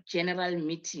annual general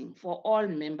meeting for all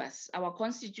members. Our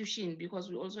constitution, because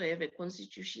we also have a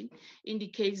constitution,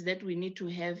 indicates that we need to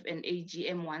have an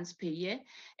AGM once per year,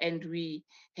 and we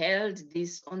held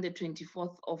this on the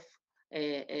 24th of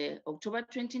October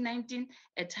 2019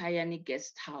 at Hayani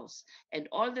Guest House, and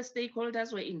all the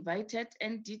stakeholders were invited,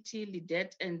 NDT,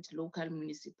 LIDET, and local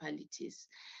municipalities.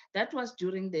 That was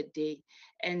during the day.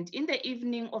 And in the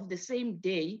evening of the same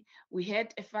day, we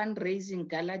had a fundraising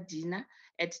gala dinner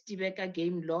at Tibeka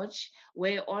Game Lodge,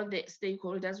 where all the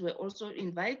stakeholders were also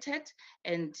invited,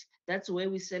 and that's where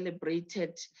we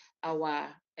celebrated our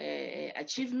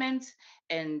achievements,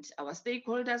 and our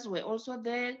stakeholders were also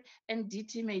there, and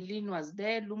DT Maylin was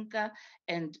there, Lumka,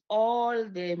 and all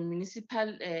the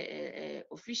municipal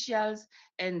officials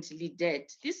and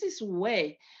LIDET. This is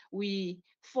where we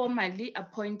formally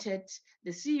appointed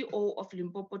the CEO of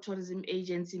Limpopo Tourism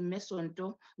Agency,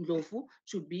 Mesonto Ndlovu,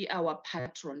 to be our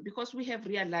patron, because we have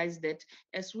realized that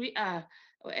as we are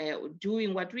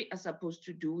doing what we are supposed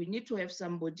to do, we need to have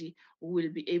somebody who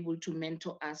will be able to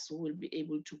mentor us, who will be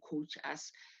able to coach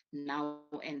us now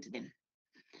and then.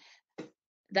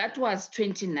 That was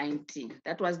 2019.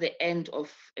 That was the end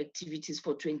of activities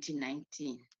for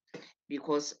 2019,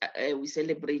 because we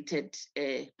celebrated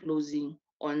closing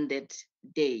on that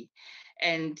day.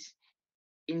 And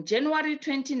in January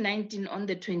 2019, on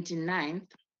the 29th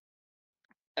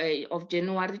of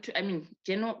January,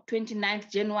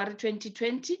 29th January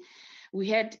 2020, we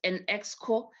had an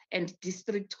EXCO and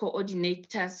district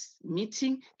coordinators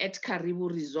meeting at Karibu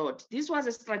Resort. This was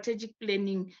a strategic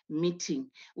planning meeting.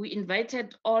 We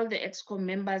invited all the EXCO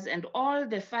members and all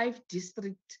the 5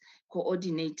 district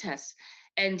coordinators,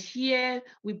 And here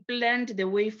we planned the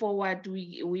way forward.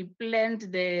 We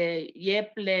planned the year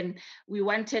plan. We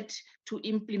wanted to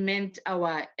implement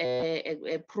our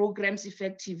programs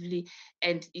effectively.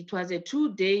 And it was a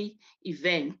 2-day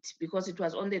event because it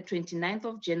was on the 29th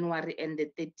of January and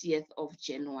the 30th of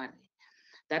January.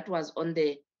 That was on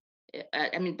the,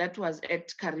 that was at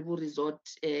Karibu Resort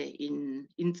in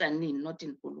Tzaneen, not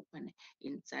in Polokwane,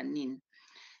 in Tzaneen.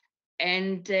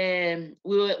 And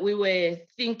we were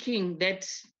thinking that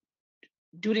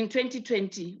during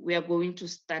 2020, we are going to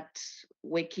start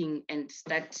working and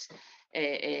start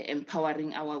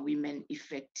empowering our women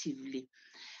effectively.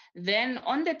 Then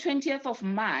on the 20th of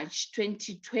March,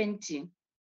 2020,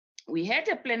 we had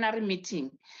a plenary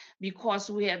meeting because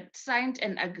we had signed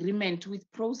an agreement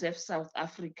with ProZef South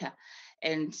Africa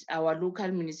and our local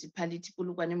municipality,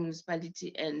 Polokwane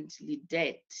Municipality and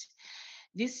Lidet.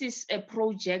 This is a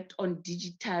project on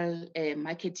digital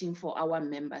marketing for our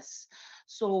members.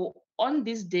 So on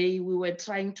this day, we were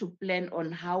trying to plan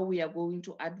on how we are going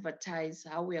to advertise,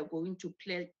 how we are going to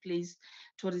place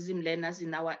tourism learners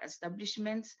in our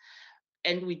establishments.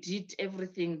 And we did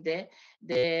everything there.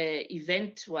 The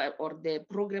event or the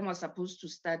program was supposed to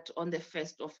start on the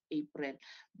 1st of April,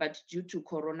 but due to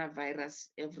coronavirus,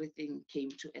 everything came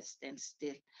to a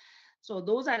standstill. So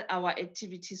those are our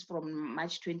activities from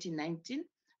March 2019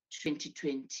 to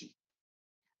 2020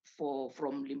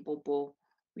 from Limpopo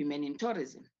Women in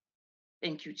Tourism.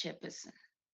 Thank you, Chairperson.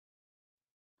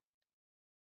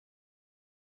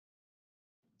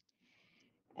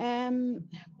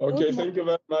 Okay, thank you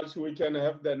very much. We can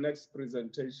have the next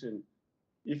presentation.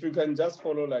 If you can just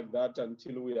follow like that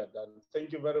until we are done.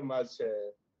 Thank you very much,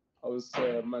 House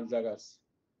Mandlakas.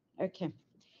 Okay.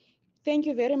 Thank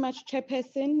you very much,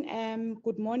 Chairperson.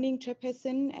 Good morning,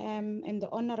 Chairperson, and the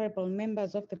honorable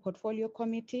members of the Portfolio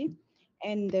Committee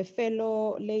and the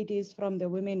fellow ladies from the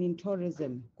Women in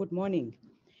Tourism. Good morning.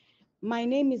 My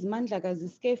name is Mandlakazi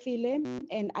Skefile,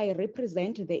 and I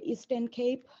represent the Eastern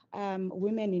Cape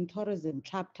Women in Tourism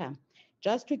chapter.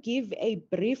 Just to give a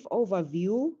brief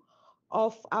overview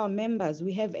of our members,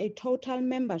 we have a total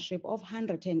membership of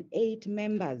 108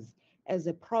 members as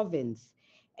a province,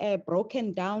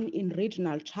 broken down in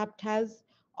regional chapters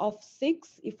of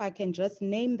 6. If I can just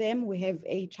name them, we have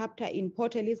a chapter in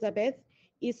Port Elizabeth,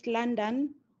 East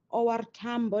London, OR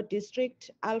Tambo District,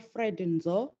 Alfred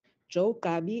Nzo, Joe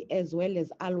Gabi, as well as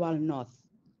Alwal North.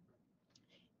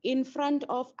 In front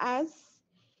of us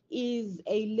is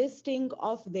a listing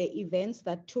of the events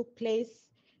that took place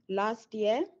last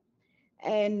year.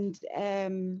 And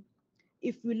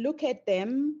if we look at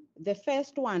them, the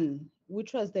first one,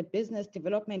 which was the Business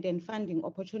Development and Funding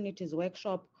Opportunities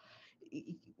Workshop,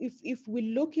 if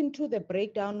we look into the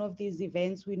breakdown of these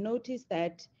events, we notice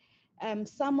that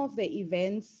some of the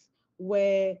events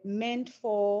were meant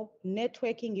for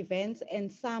networking events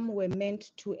and some were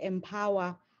meant to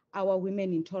empower our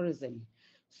women in tourism.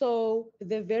 So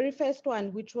the very first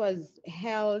one, which was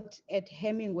held at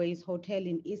Hemingway's Hotel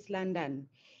in East London,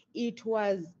 it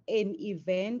was an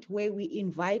event where we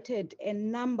invited a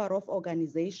number of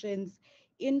organizations,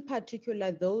 in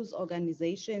particular those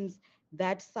organizations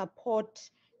that support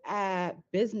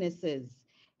businesses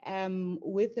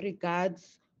with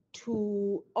regards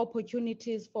to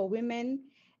opportunities for women,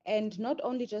 and not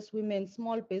only just women,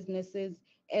 small businesses,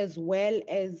 as well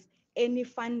as any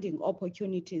funding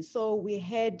opportunities. So we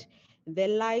had the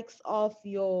likes of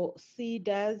your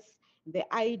CEDAS, the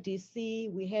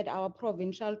IDC, we had our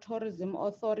Provincial Tourism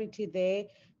Authority there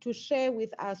to share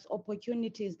with us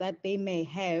opportunities that they may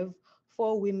have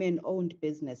for women-owned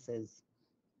businesses.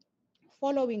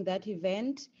 Following that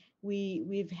event,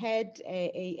 we've had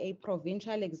a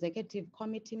provincial executive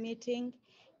committee meeting.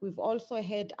 We've also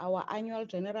had our annual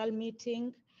general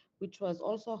meeting, which was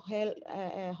also held,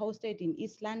 hosted in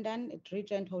East London at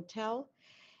Regent Hotel.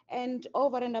 And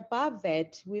over and above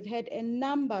that, we've had a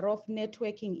number of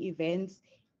networking events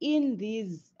in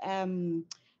these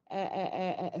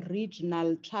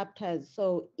regional chapters.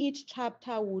 So each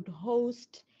chapter would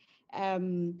host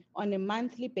on a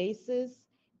monthly basis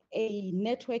a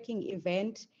networking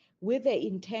event with the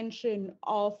intention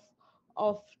of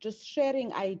just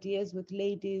sharing ideas with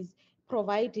ladies,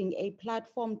 providing a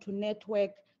platform to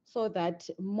network so that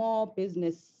more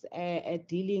business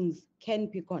dealings can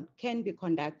be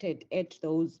conducted at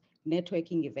those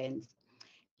networking events.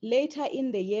 Later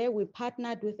in the year, we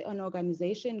partnered with an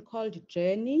organization called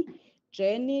Journey.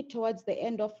 Journey, towards the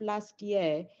end of last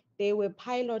year, they were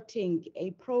piloting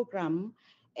a program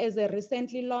as a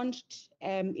recently launched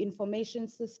information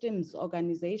systems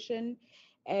organization.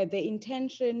 The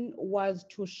intention was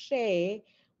to share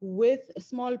with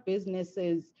small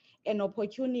businesses an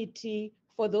opportunity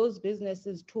for those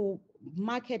businesses to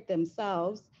market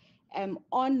themselves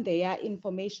on their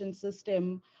information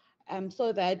system,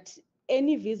 so that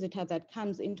any visitor that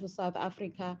comes into South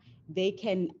Africa, they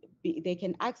can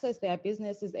access their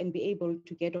businesses and be able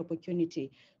to get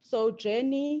opportunity. So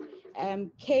Journey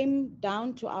came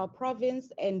down to our province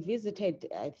and visited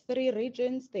 3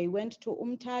 regions. They went to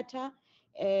Umtata,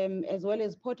 as well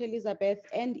as Port Elizabeth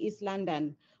and East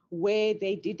London, where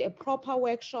they did a proper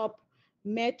workshop,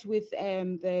 met with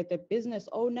the business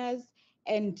owners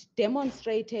and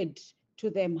demonstrated to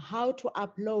them how to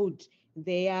upload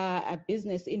their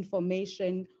business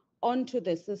information onto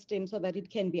the system so that it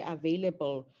can be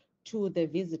available to the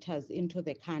visitors into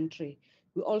the country.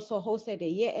 We also hosted a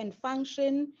year-end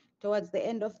function towards the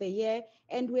end of the year,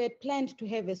 and we had planned to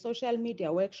have a social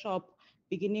media workshop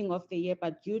beginning of the year,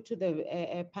 but due to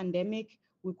the pandemic,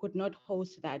 we could not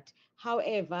host that.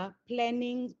 However,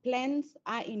 plans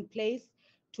are in place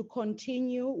to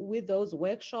continue with those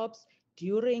workshops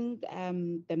during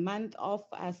the month of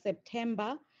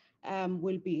September.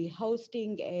 We'll be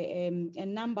hosting a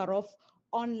number of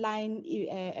online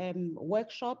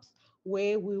workshops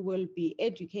where we will be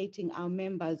educating our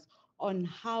members on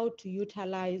how to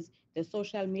utilize the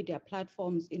social media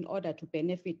platforms in order to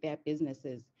benefit their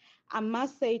businesses. I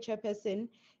must say, Chairperson,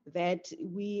 that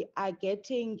we are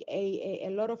getting a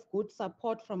lot of good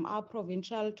support from our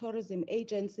provincial tourism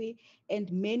agency,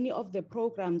 and many of the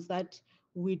programs that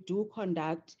we do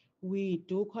conduct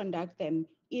them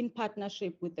in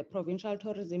partnership with the Provincial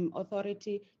Tourism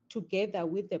Authority together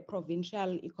with the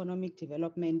Provincial Economic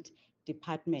Development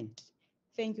Department.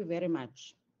 Thank you very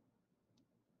much.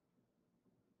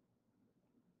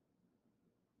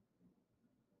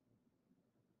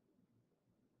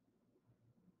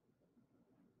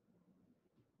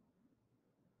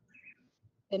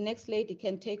 The next lady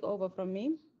can take over from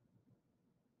me.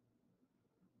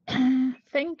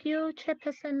 Thank you,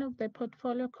 Chairperson of the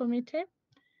Portfolio Committee.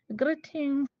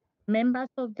 Greetings, members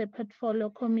of the Portfolio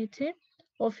Committee,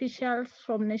 officials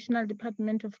from National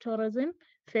Department of Tourism,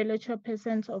 fellow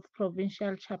chairpersons of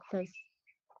provincial chapters.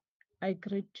 I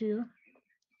greet you.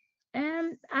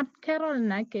 And I'm Carol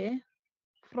Nake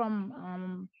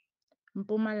from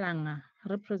Mpumalanga,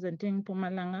 representing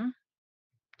Mpumalanga,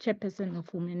 chairperson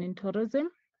of Women in Tourism.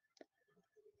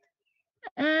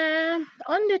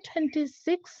 On the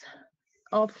 26th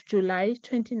of July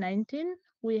 2019,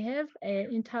 we have an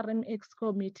interim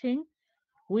EXCO meeting,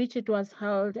 which it was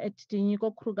held at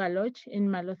Dinyigo Kruger Lodge in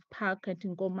Maloth Park at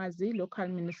Nkomazi local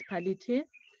municipality,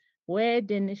 where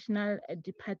the National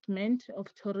Department of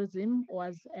Tourism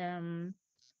was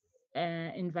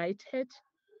invited,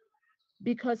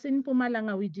 because in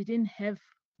Mpumalanga we didn't have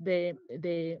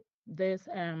this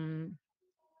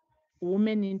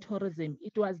women in tourism.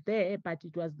 It was there, but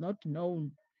it was not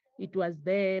known. It was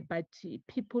there, but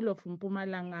people of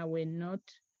Mpumalanga were not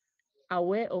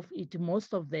aware of it,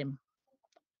 most of them.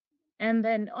 And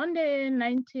then on the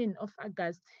 19th of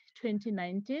August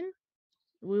 2019,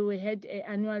 we had an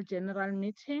annual general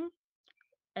meeting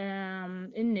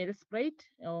in Nelspruit,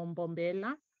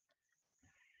 Mbombela,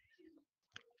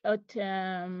 at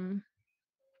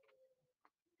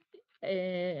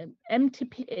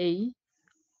MTPA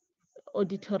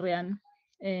Auditorium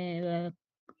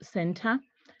Center,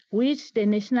 which the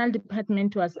National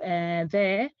Department was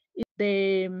there.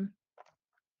 The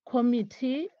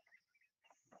committee,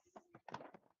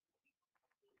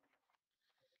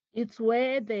 it's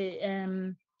where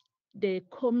the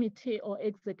committee or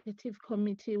executive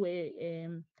committee were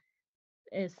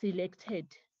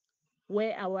selected,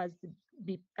 where I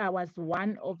was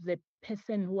one of the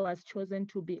person who was chosen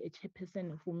to be a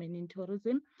chairperson of Women in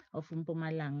Tourism of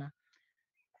Mpumalanga.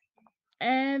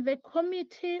 And the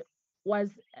committee was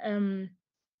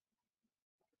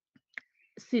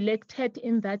selected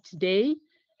in that day.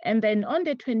 And then on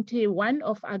the 21st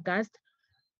of August,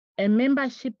 a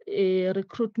membership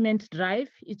recruitment drive,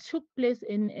 it took place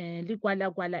in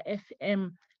Ligwala Gwala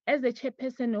FM. As the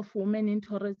chairperson of Women in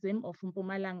Tourism of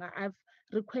Mpumalanga, I've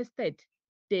requested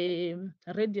the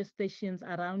radio stations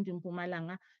around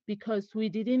Mpumalanga, because we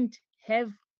didn't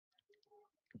have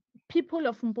people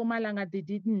of Mpumalanga, they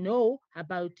didn't know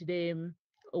about the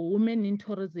women in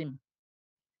tourism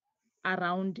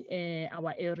around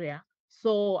our area.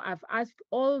 So I've asked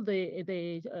all the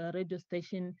radio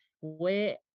station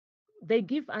where they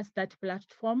give us that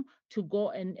platform to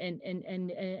go and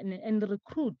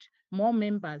recruit more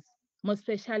members, more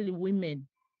especially women,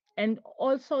 and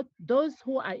also those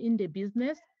who are in the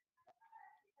business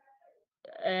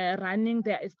running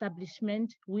their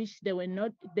establishment, which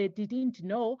they didn't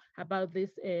know about this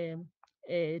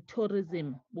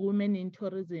tourism, women in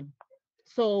tourism.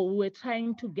 So we're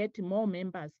trying to get more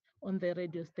members on the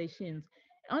radio stations.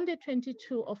 On the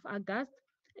 22nd of August,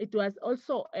 it was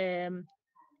also a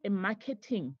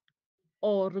marketing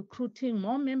or recruiting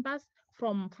more members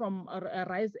from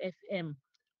Rise FM,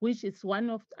 which is one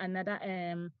of another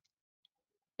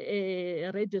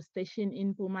a radio station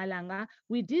in Mpumalanga.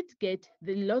 We did get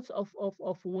the lots of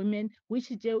women which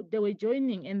they were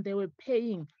joining and they were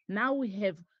paying. Now we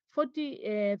have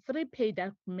 43 paid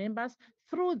up members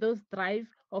through those drive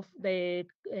of the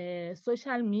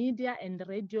social media and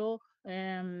radio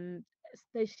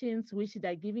stations, which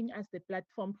they're giving us the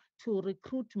platform to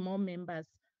recruit more members,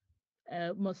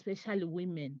 more especially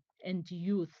women and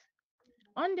youth.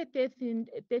 On the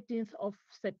 13th of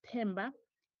September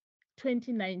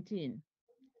 2019,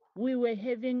 we were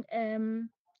having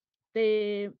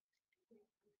the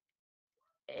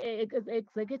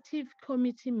executive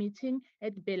committee meeting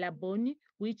at Belaboni,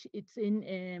 which it's in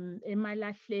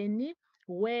Emalahleni,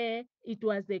 where it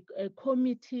was a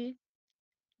committee.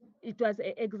 It was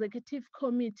an executive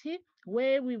committee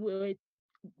where we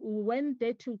went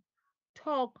there to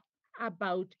talk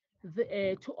about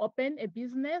to open a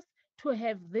business, to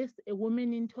have this a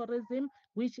women in tourism,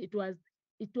 which it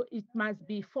must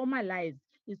be formalized.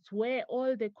 It's where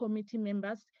all the committee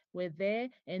members were there,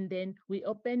 and then we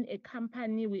open a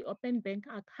company, we open bank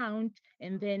account,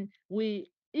 and then we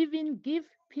even give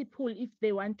people if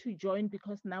they want to join,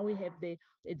 because now we have the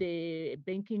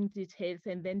banking details,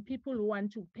 and then people who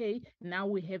want to pay, now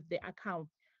we have the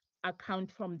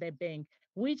account from the bank,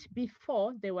 which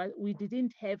before we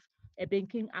didn't have a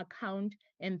banking account.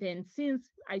 And then since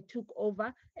I took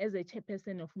over as a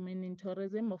chairperson of Women in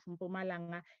Tourism of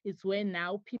Mpumalanga, it's where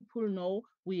now people know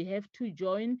we have to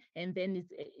join, and then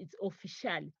it's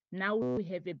official. Now we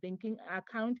have a banking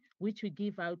account which we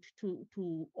give out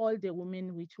to all the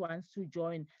women which wants to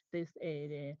join this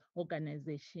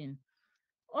organization.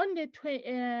 On the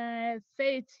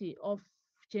 30th of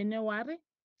January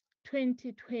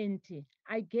 2020,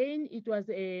 again, it was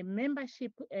a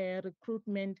membership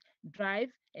recruitment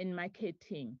drive and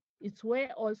marketing. It's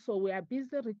where also we are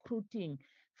busy recruiting.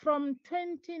 From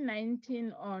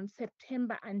 2019 on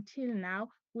September until now,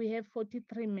 we have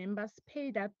 43 members,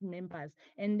 paid up members.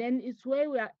 And then it's where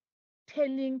we are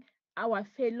telling our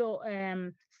fellow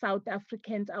South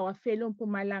Africans, our fellow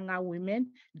Mpumalanga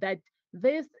women, that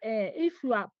this, if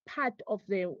you are part of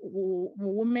the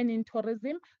women in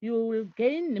tourism, you will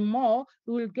gain more,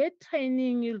 you will get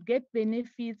training, you'll get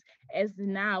benefits, as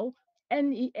now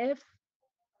NEF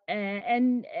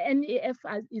and NEF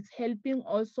is helping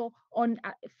also on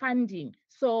funding.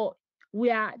 So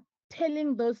we are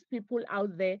telling those people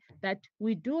out there that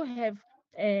we do have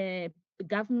a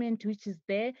government which is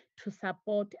there to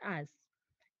support us.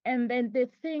 And then the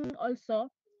thing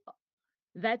also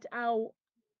that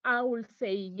I will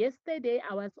say, yesterday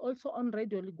I was also on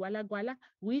Radio Gwala Gwala,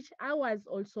 which I was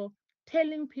also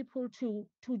telling people to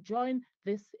join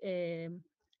this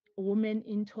women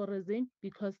in tourism,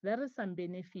 because there is some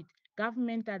benefit.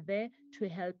 Government are there to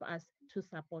help us, to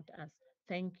support us.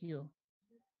 Thank you.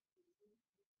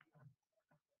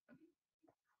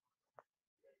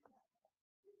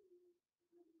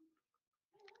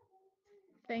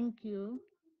 Thank you.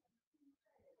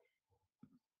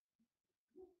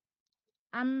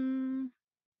 I'm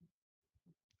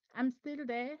still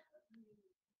there.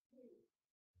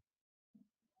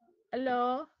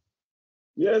 Hello.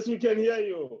 Yes, we can hear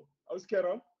you. How's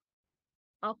Carol?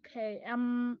 Okay.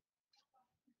 I'm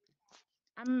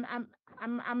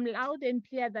loud and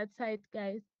clear that side,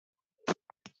 guys.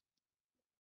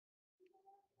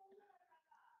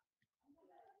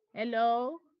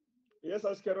 Hello. Yes,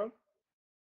 how's Carol?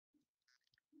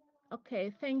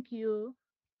 Okay, thank you.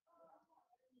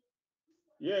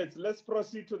 Yes, let's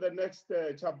proceed to the next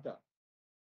chapter.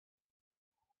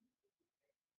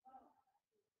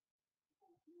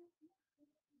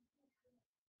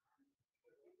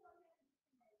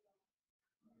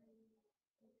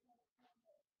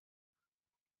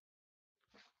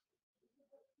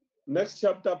 Next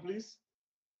chapter, please.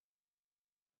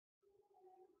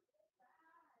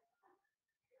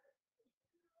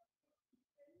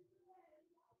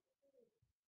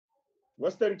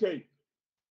 Western Cape.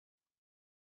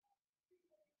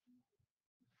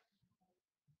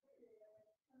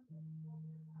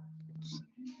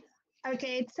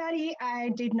 Okay, sorry, I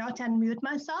did not unmute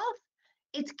myself.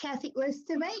 It's Kathy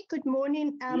Oosterwey. Good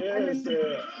morning, Yes,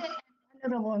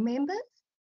 honorable members.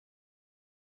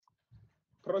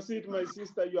 Proceed, my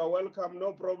sister. You are welcome.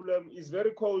 No problem. It's very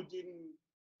cold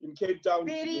in Cape Town.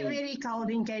 Very, today. very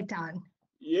cold in Cape Town.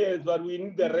 Yes, but we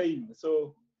need the rain.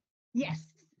 So yes,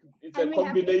 it's a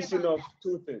combination of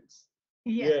two things.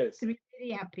 Yes, we're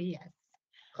very happy. Yes.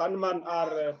 Hanman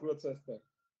R. Grootsuster.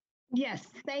 Yes,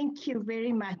 thank you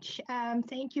very much.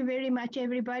 Thank you very much,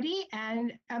 everybody,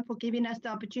 and for giving us the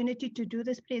opportunity to do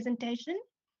this presentation.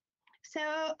 So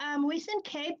Western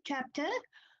Cape chapter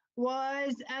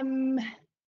was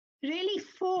really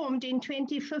formed in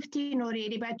 2015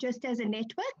 already, but just as a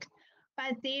network.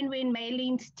 But then when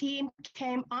Maylene's team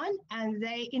came on and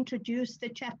they introduced the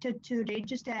chapter to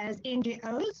register as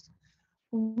NGOs,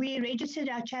 we registered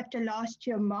our chapter last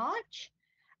year, March.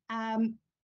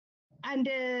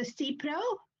 Under CPRO,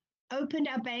 opened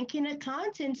our banking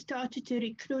accounts and started to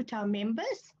recruit our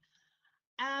members.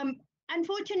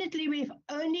 Unfortunately, we've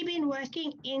only been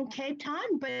working in Cape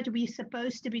Town, but we're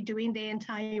supposed to be doing the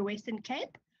entire Western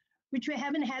Cape, which we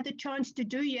haven't had the chance to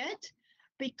do yet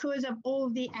because of all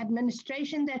the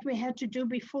administration that we had to do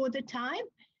before the time,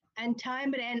 and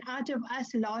time ran out of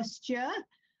us last year.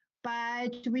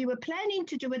 But we were planning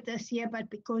to do it this year, but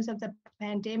because of the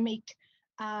pandemic,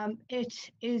 it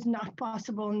is not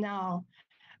possible now.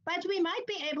 But we might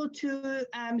be able to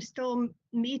still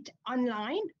meet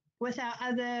online with our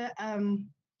other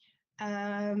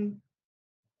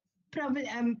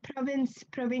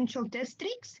provincial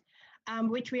districts,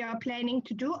 which we are planning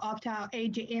to do after our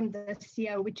AGM this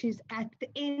year, which is at the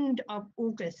end of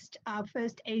August, our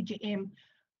first AGM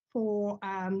for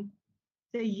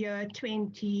the year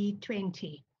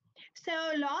 2020. So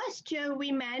last year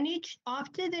we managed,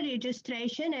 after the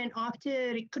registration and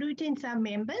after recruiting some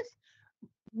members,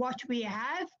 what we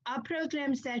have, our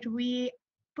programs that we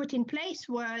put in place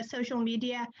were social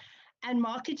media and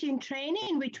marketing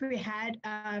training, which we had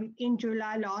in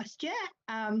July last year.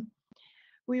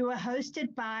 We were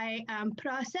hosted by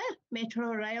PRASA,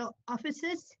 Metro Rail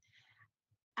officers,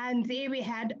 and there we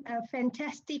had a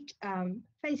fantastic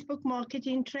Facebook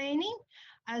marketing training,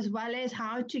 as well as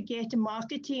how to get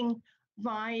marketing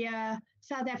via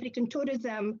South African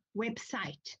Tourism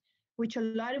website, which a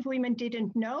lot of women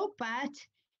didn't know, but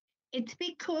it's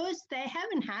because they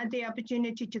haven't had the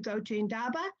opportunity to go to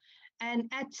Indaba. And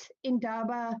at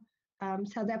Indaba,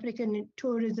 South African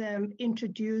Tourism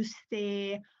introduced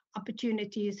their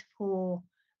opportunities for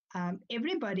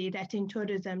everybody that's in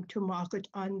tourism to market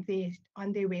on their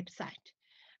website.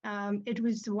 It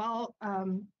was well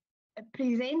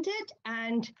presented,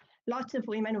 and lots of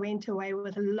women went away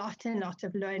with a lot and lots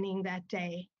of learning that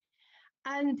day.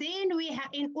 And then we had,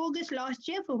 in August last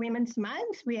year for Women's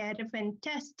Month, we had a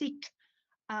fantastic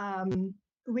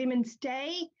Women's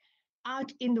Day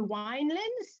out in the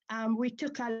Winelands. We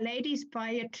took our ladies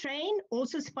by a train,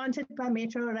 also sponsored by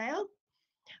Metro Rail,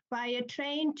 by a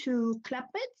train to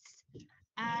Klapmuts,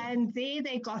 and there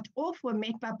they got off, were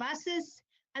met by buses,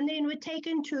 and then were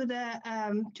taken to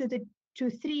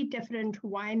three different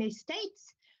wine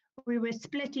estates. We were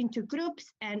split into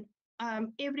groups, and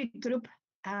every group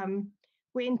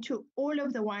went to all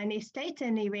of the wine estates,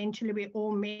 and eventually we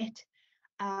all met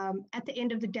at the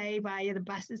end of the day via the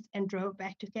buses and drove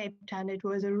back to Cape Town. It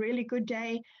was a really good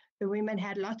day. The women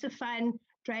had lots of fun,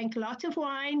 drank lots of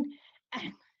wine,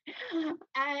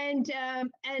 and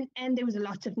there was a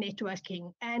lot of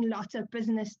networking and lots of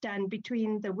business done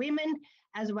between the women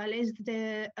as well as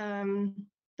the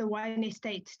wine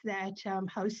estates that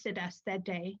hosted us that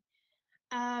day.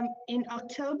 In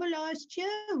October last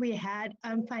year, we had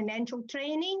financial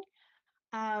training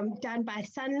done by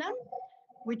Sanlam,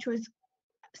 which was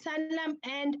Sanlam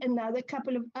and another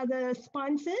couple of other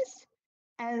sponsors,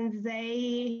 and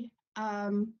they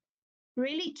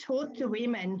really taught the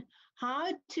women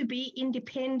how to be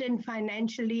independent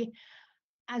financially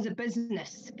as a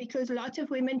business, because lots of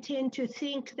women tend to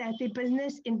think that their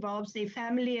business involves their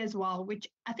family as well, which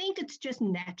I think it's just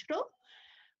natural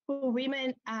for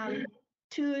women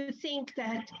to think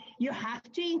that you have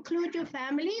to include your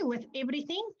family with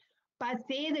everything. But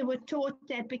there they were taught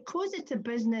that because it's a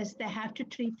business, they have to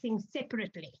treat things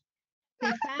separately.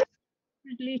 They family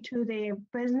separately to their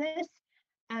business,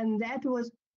 and that was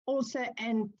also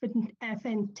a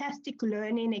fantastic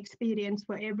learning experience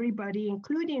for everybody,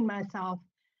 including myself.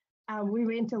 We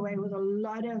went away with a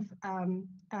lot of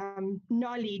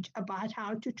knowledge about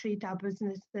how to treat our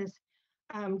businesses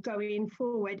going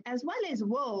forward, as well as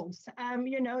wills.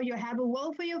 You know, you have a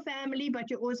will for your family, but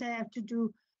you also have to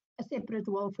do a separate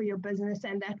will for your business,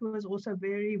 and that was also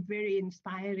very, very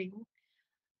inspiring.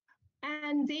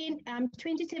 And then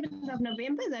 27th of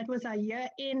November, that was our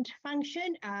year-end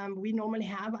function. We normally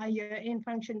have our year-end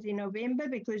functions in November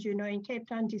because, you know, in Cape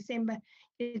Town, December,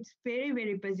 it's very,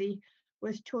 very busy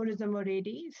with tourism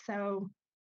already. So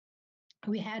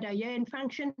we had our year-end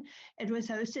function. It was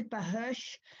hosted by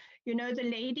Hirsch. You know, the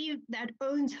lady that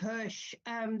owns Hirsch,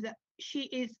 she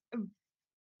is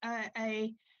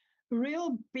a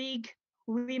real big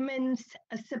women's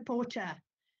supporter.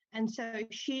 And so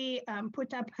she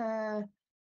put up her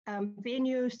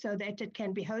venue so that it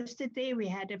can be hosted there. We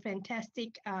had a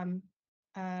fantastic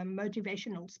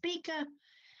motivational speaker.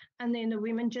 And then the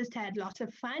women just had lots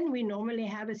of fun. We normally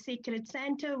have a secret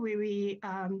Santa where we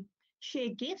share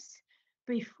gifts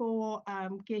before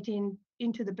getting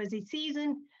into the busy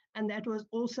season. And that was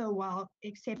also well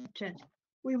accepted.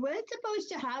 We weren't supposed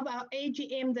to have our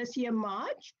AGM this year,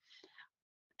 March,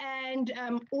 and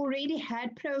already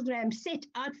had programs set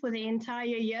out for the entire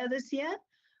year this year.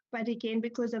 But again,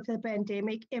 because of the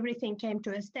pandemic, everything came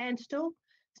to a standstill.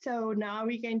 So now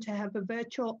we're going to have a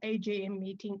virtual AGM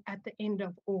meeting at the end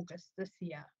of August this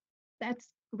year. That's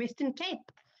Western Cape.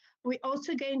 We're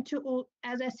also going to,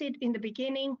 as I said in the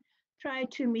beginning, try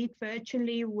to meet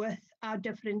virtually with our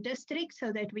different districts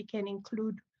so that we can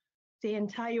include the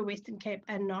entire Western Cape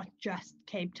and not just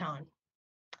Cape Town.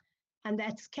 And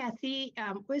that's Kathy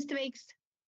Oosterwijk's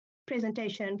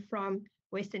presentation from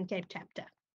Western Cape chapter.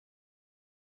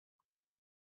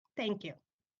 Thank you.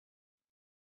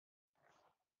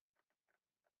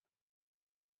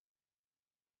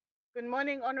 Good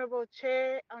morning, Honorable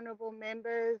Chair, Honorable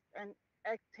members, and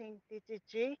Acting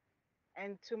DTG,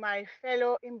 and to my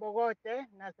fellow Imbokodo,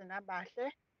 Nazana Bahle.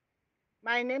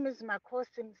 My name is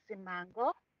Makosi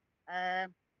Msimango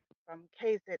from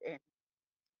KZN.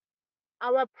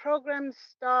 Our program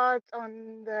starts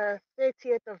on the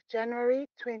 30th of January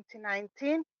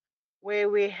 2019, where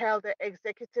we held an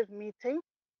executive meeting,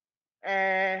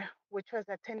 which was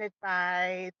attended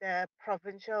by the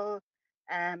provincial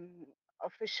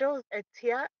officials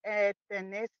here at the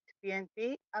Nest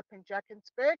BNB up in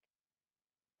Drakensberg.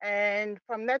 And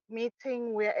from that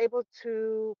meeting, we are able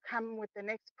to come with the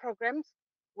next programs,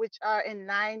 which are in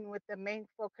line with the main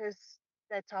focus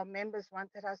that our members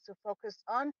wanted us to focus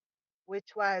on,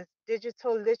 which was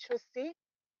digital literacy,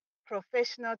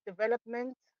 professional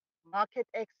development, market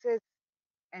access,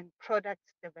 and product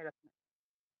development.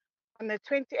 On the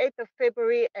 28th of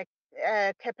February,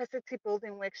 a capacity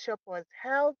building workshop was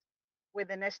held where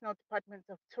the National Department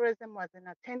of Tourism was in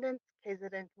attendance,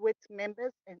 KZN with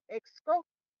members and EXCO.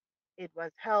 It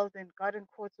was held in Garden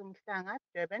Court, Umhlanga,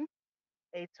 Durban,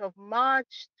 8th of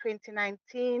March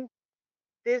 2019.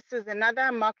 This is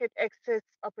another market access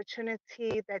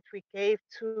opportunity that we gave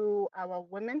to our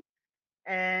women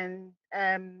and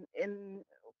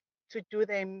to do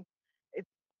them. The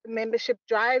membership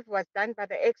drive was done by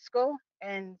the EXCO,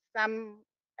 and some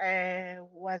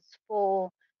was for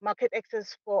market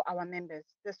access for our members.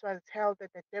 This was held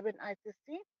at the Durban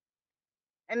ICC.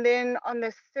 And then on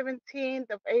the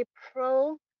 17th of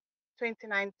April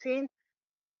 2019,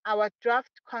 our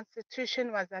draft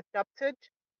constitution was adopted,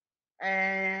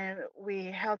 and we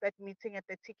held that meeting at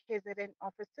the TKZN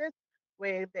offices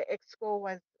where the EXCO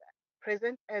was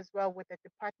present as well with the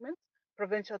department,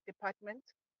 provincial department.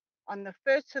 On the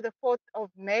 1st to the 4th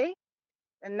of May,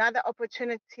 another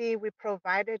opportunity we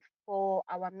provided for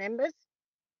our members,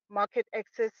 market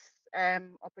access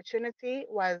opportunity,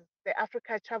 was the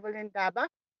Africa Travel Indaba.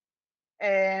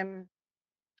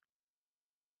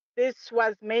 This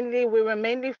was mainly, we were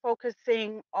mainly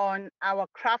focusing on our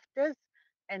crafters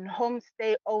and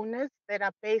homestay owners that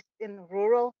are based in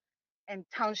rural and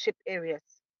township areas.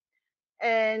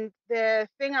 And the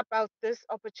thing about this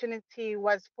opportunity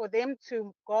was for them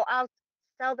to go out,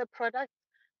 sell the product,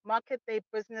 market their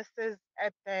businesses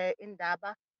at the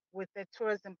Indaba with the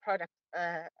tourism product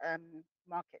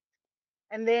market.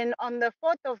 And then on the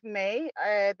 4th of May,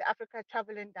 the Africa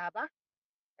Travel Indaba,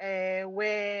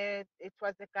 where it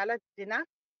was a gala dinner,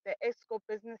 the EXCO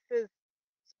businesses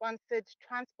sponsored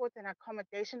transport and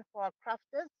accommodation for our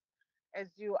crafters. As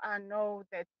you all know,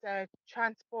 that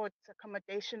transport,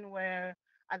 accommodation are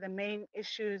the main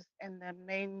issues and the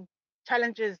main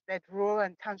challenges that rural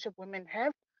and township women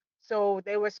have. So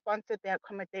they were sponsored their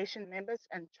accommodation members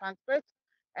and transport.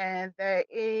 And the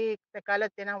gala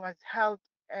dinner was held,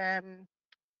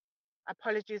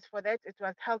 apologies for that, it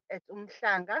was held at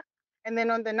Umhlanga. And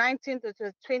then on the 19th to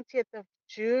the 20th of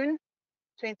June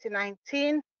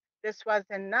 2019, this was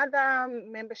another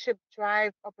membership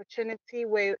drive opportunity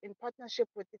where, in partnership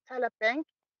with the Itala Bank,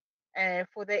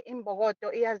 for the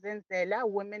Imbokodo Iyazenzela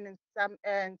Women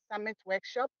in Summit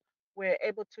Workshop, we're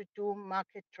able to do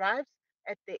market drives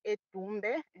at the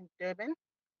Edumbe in Durban.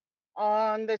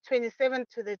 On the 27th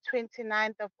to the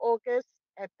 29th of August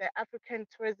at the African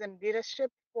Tourism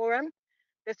Leadership Forum,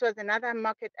 this was another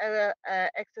market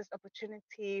access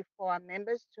opportunity for our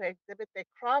members to exhibit their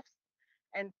crafts,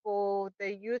 and for the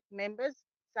youth members,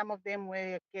 some of them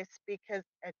were guest speakers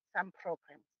at some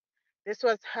programs. This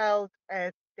was held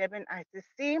at Durban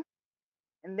ICC.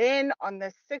 And then on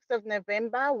the 6th of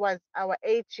November was our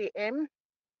AGM,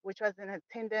 which was in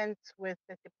attendance with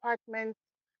the department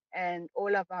and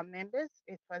all of our members.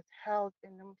 It was held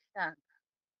in Umhlanga.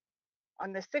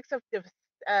 On the 6th of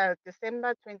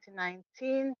December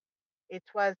 2019, it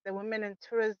was the Women in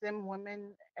Tourism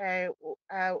Women WIE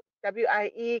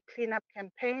cleanup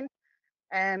campaign,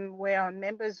 where our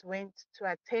members went to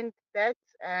attend that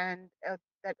and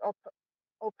that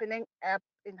opening up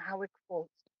in Howick Falls.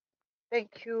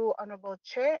 Thank you, Honorable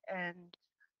Chair, and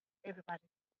everybody.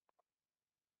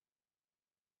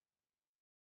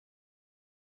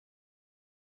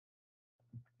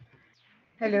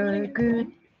 Hello,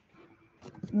 good.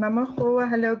 Mama Hoa,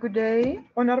 hello, good day.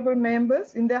 Honorable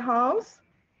members in the House.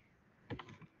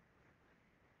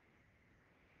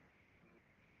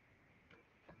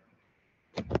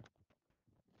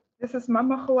 This is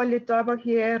Mama Hoa Letaba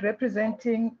here,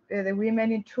 representing the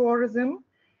women in tourism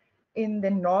in the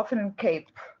Northern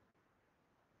Cape.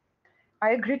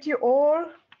 I greet you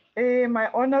all, my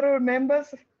honorable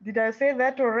members. Did I say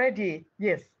that already?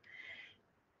 Yes.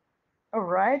 All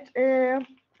right.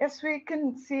 As we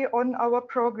can see on our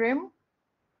program,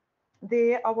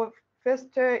 our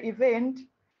first event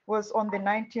was on the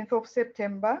 19th of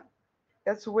September.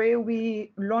 That's where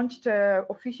we launched,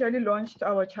 officially launched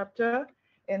our chapter,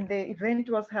 and the event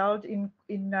was held in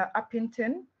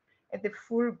Uppington at the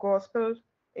Full Gospel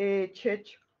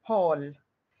Church Hall.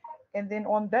 And then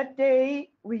on that day,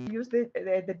 we used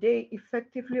the day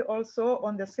effectively. Also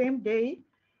on the same day,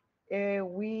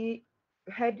 we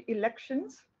had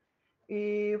elections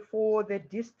for the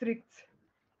districts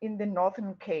in the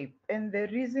Northern Cape. And the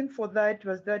reason for that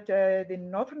was that the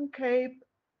Northern Cape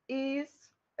is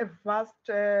a vast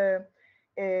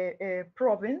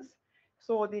province.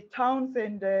 So the towns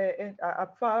and are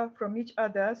far from each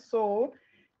other. So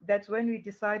that's when we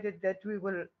decided that we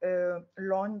will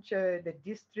launch the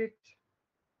district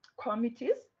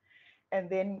committees. And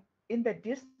then in the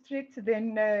district,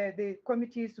 then the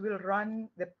committees will run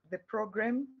the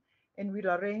program, and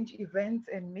will arrange events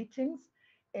and meetings.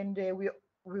 And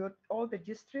all the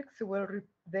districts will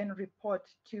then report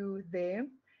to the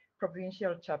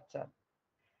provincial chapter.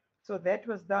 So that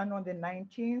was done on the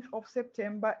 19th of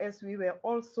September, as we were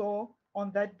also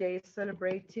on that day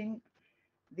celebrating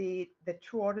the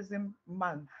tourism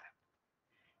month.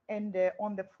 And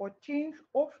on the 14th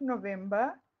of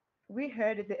November, we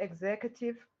had the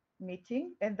executive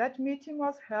meeting, and that meeting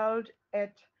was held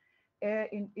at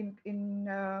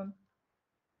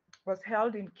was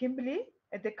held in Kimberley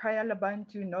at the Kaya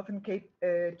Labantu Northern Cape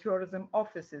tourism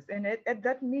offices. And at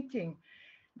that meeting,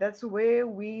 that's where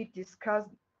we discussed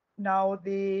now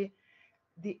the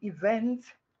events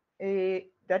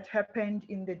that happened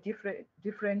in the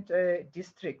different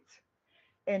districts.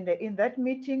 And in that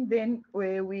meeting, then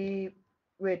we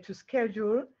were to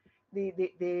schedule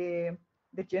the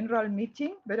general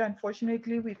meeting, but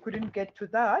unfortunately we couldn't get to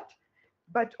that.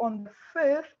 But on the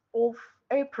 1st of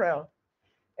April,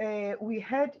 we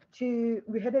had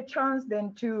a chance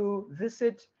then to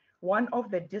visit one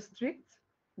of the districts,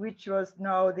 which was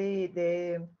now the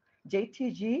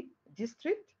JTG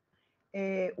district,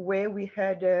 where we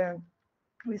had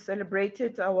we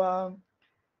celebrated our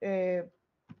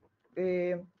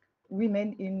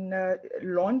women in the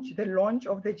launch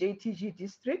of the JTG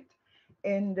district,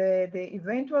 and the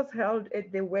event was held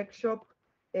at the workshop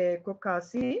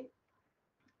Kokasi,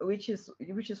 which is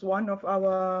one of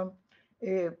our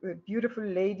beautiful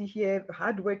lady here,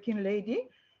 hardworking lady,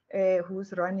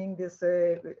 who's running this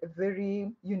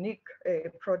very unique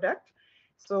product.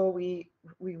 So we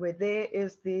were there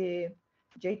as the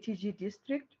JTG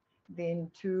district,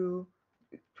 then to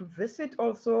visit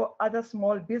also other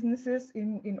small businesses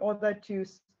in order to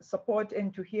support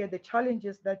and to hear the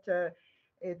challenges that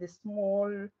the small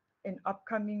and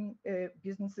upcoming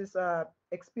businesses are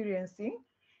experiencing.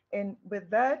 And with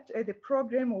that, the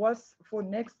program was for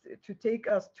next to take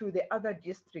us to the other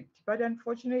district. But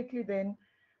unfortunately, then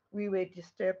we were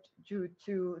disturbed due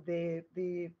to the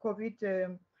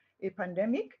COVID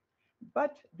pandemic.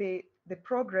 But the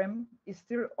program is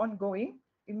still ongoing.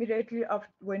 Immediately after,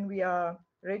 when we are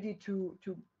ready to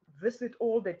visit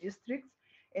all the districts,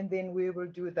 and then we will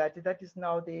do that. That is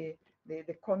now the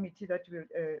committee that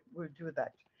will do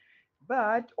that.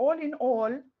 But all in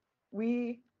all,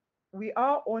 we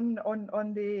are on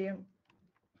the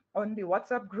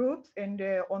WhatsApp groups and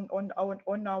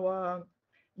on our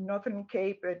Northern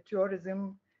Cape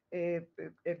tourism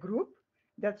group.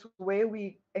 That's where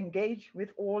we engage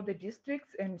with all the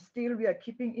districts, and still we are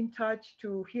keeping in touch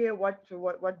to hear what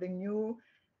the new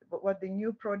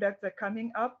products are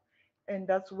coming up, and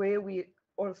that's where we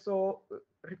also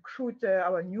recruit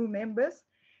our new members.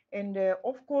 And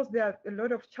of course, there are a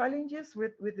lot of challenges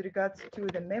with regards to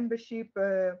the membership,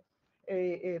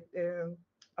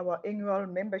 our annual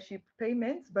membership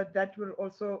payments, but that will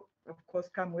also, of course,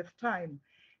 come with time.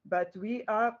 But we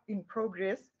are in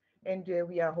progress, and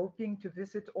we are hoping to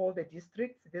visit all the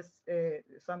districts this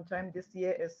sometime this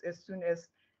year, as soon as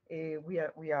we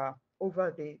are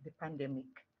over the pandemic.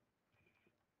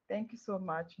 Thank you so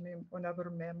much,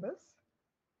 honorable members.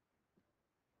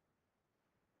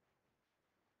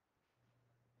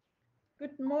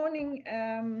 Good morning,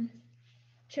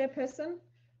 Chairperson.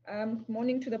 Good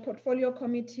morning to the Portfolio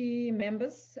Committee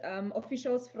members,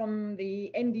 officials from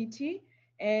the NDT,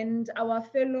 and our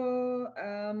fellow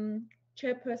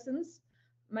chairpersons.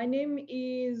 My name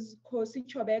is Kosi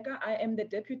Chobeka. I am the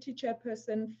Deputy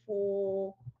Chairperson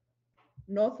for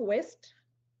Northwest.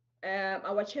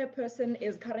 Our chairperson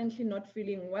is currently not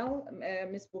feeling well,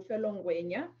 Ms. Bufelo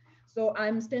Ngwenya, so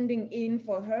I'm standing in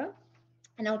for her.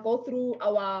 And I'll go through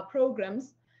our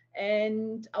programs,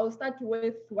 and I'll start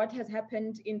with what has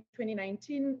happened in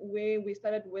 2019, where we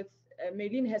started with,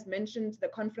 Maylene has mentioned the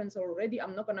conference already.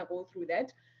 I'm not gonna go through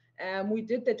that. We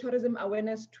did the tourism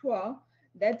awareness tour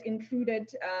that included,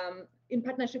 in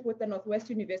partnership with the Northwest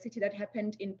University, that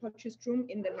happened in Potchefstroom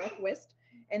in the Northwest.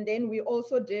 And then we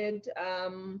also did,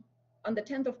 on the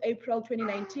 10th of April,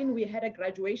 2019, we had a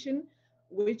graduation,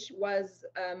 which was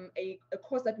a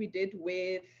course that we did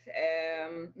with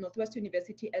Northwest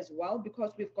University as well,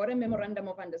 because we've got a memorandum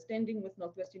of understanding with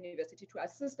Northwest University to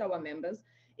assist our members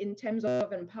in terms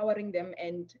of empowering them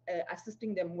and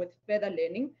assisting them with further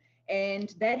learning.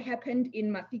 And that happened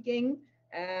in Mafikeng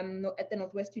at the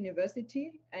Northwest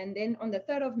University. And then on the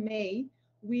 3rd of May,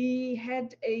 we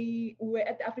were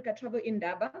at the Africa Travel in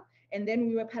Durban, and then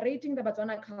we were parading the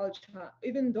Botswana culture.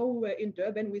 Even though we were in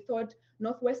Durban, we thought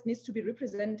Northwest needs to be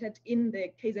represented in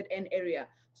the KZN area.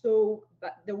 So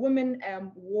the women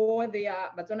wore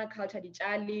their Botswana culture,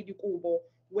 Dichali, Dikubo,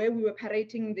 where we were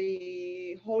parading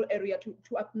the whole area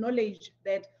to acknowledge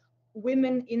that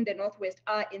women in the Northwest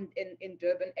are in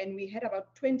Durban. And we had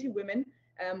about 20 women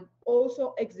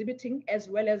also exhibiting, as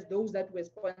well as those that were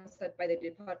sponsored by the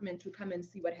department to come and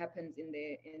see what happens in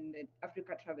the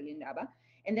Africa Travel in Durban.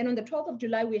 And then on the 12th of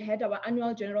July, we had our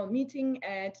annual general meeting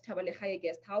at Tabalechaya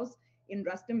Guest House in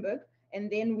Rustenburg.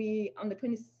 And then on the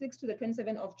 26th to the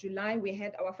 27th of July, we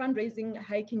had our fundraising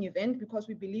hiking event, because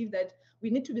we believe that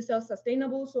we need to be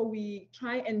self-sustainable. So we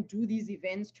try and do these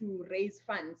events to raise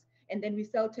funds. And then we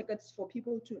sell tickets for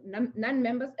people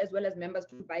non-members as well as members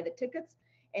to buy the tickets.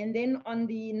 And then on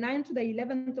the 9th to the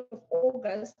 11th of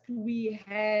August, we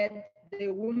had the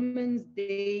Women's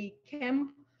Day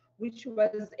Camp, which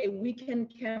was a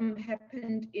weekend camp,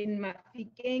 happened in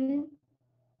Mafikeng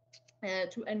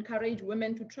to encourage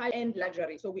women to try and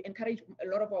luxury. So we encourage a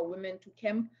lot of our women to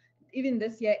camp. Even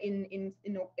this year in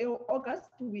August,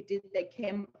 we did the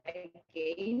camp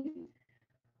again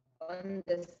on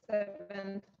the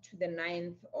 7th to the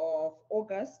 9th of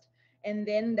August. And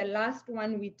then the last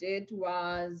one we did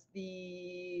was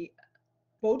the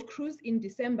boat cruise in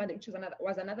December, which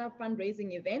was another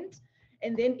fundraising event.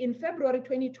 And then in February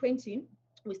 2020,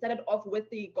 we started off with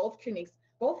the golf clinics.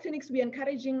 Golf clinics, we're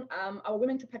encouraging our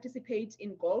women to participate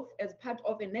in golf as part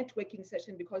of a networking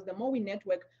session, because the more we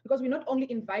network, because we're not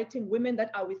only inviting women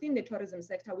that are within the tourism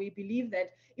sector, we believe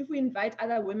that if we invite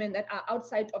other women that are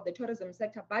outside of the tourism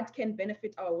sector, but can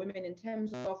benefit our women in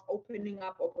terms of opening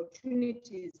up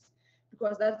opportunities,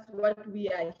 because that's what we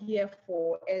are here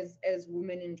for as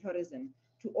women in tourism,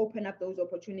 to open up those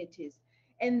opportunities.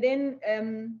 And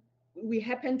then we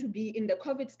happened to be in the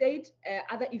COVID state.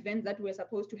 Other events that were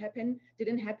supposed to happen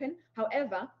didn't happen.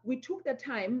 However, we took the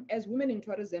time as women in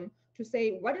tourism to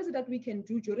say, what is it that we can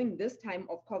do during this time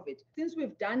of COVID? Since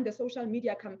we've done the social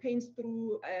media campaigns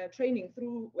through training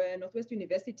through Northwest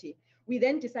University, we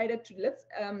then decided to let's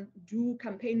do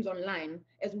campaigns online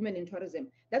as women in tourism.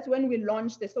 That's when we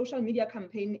launched the social media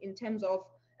campaign in terms of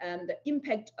the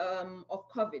impact of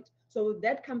COVID. So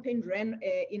that campaign ran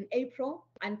in April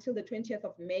until the 20th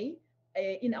of May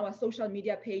in our social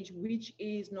media page, which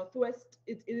is Northwest.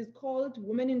 It is called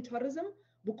Women in Tourism,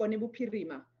 Bokone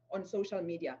Bophirima on social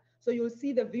media. So you'll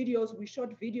see the videos. We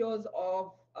shot videos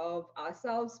of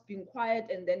ourselves being quiet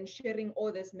and then sharing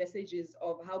all these messages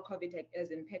of how COVID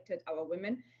has impacted our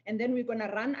women. And then we're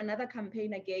gonna run another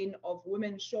campaign again of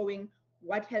women showing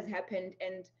what has happened,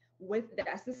 and with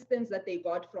the assistance that they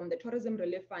got from the Tourism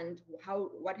Relief Fund,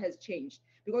 what has changed.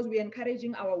 Because we're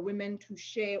encouraging our women to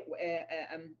share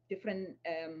different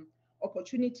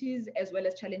opportunities as well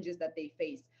as challenges that they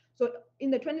face. So on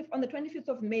the 25th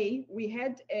of May, we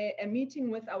had a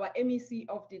meeting with our MEC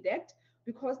of DDECT,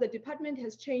 because the department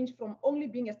has changed from only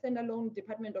being a standalone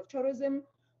Department of Tourism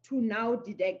to now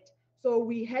deduct. So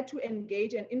we had to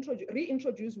engage and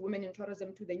reintroduce women in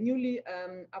tourism to the newly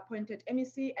appointed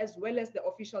MEC as well as the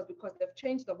officials, because they've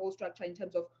changed the whole structure in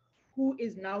terms of who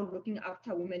is now looking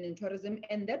after women in tourism.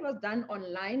 And that was done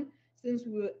online since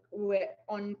we were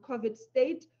on COVID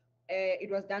state.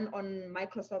 It was done on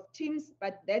Microsoft Teams,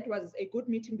 but that was a good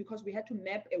meeting because we had to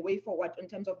map a way forward in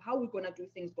terms of how we're going to do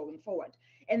things going forward.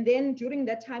 And then during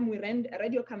that time, we ran a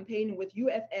radio campaign with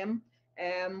UFM,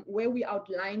 where we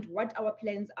outlined what our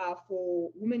plans are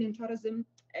for women in tourism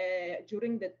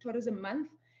during the tourism month,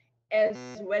 as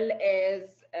well as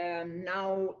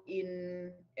now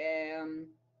in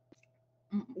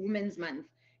Women's Month.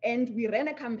 And we ran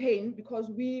a campaign because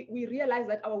we realized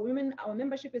that our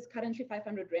membership is currently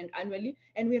 500 Rand annually.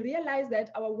 And we realized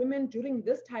that our women during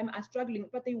this time are struggling,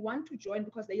 but they want to join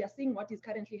because they are seeing what is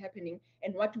currently happening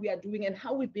and what we are doing and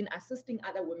how we've been assisting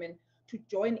other women to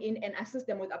join in and assist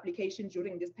them with application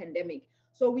during this pandemic.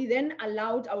 So we then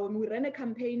we ran a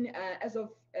campaign as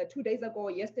of 2 days ago,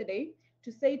 yesterday,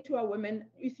 to say to our women,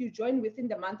 if you join within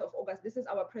the month of August, this is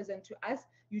our present to us,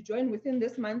 you join within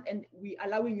this month and we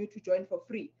allowing you to join for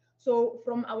free. So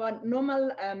from our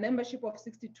normal membership of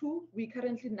 62, we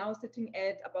currently now sitting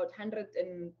at about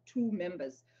 102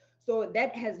 members. So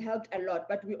that has helped a lot,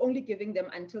 but we're only giving them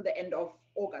until the end of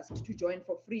August to join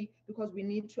for free because we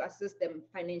need to assist them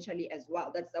financially as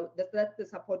well. That's the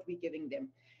support we're giving them.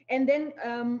 And then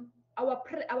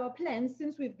our plans,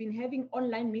 since we've been having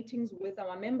online meetings with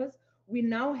our members, we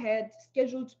now had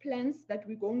scheduled plans that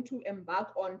we're going to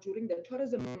embark on during the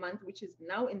tourism month, which is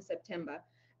now in September.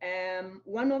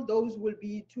 One of those will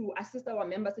be to assist our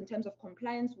members in terms of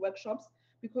compliance workshops,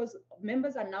 because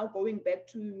members are now going back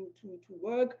to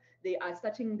work. They are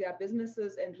starting their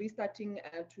businesses and restarting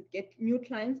to get new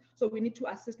clients. So we need to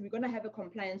assist. We're going to have a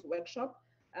compliance workshop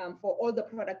for all the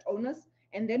product owners.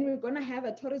 And then we're going to have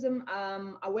a tourism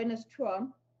awareness tour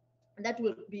that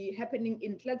will be happening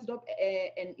in Klerksdorp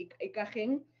and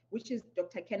Ikageng, which is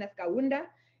Dr. Kenneth Kaunda.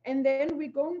 And then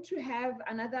we're going to have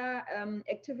another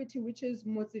activity, which is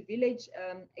Motsi Village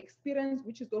Experience,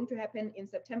 which is going to happen in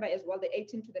September as well, the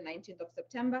 18th to the 19th of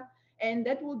September. And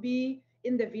that will be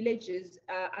in the villages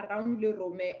around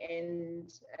Lerome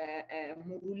and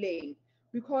Muruleng.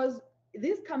 Because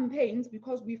these campaigns,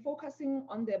 because we're focusing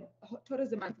on the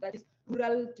tourism month, that is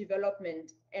rural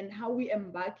development, and how we're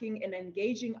embarking and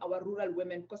engaging our rural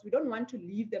women, because we don't want to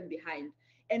leave them behind.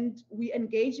 And we're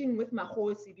engaging with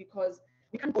Mahosi because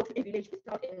we can't go to a village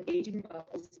without engaging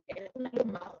Mahosi. And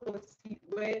Mahosi,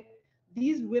 where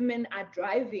these women are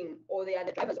driving, or they are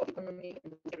the drivers of economy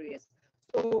in those areas.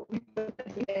 So we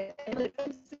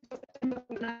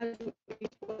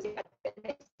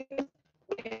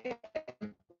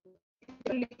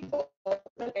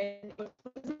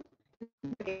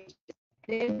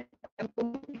then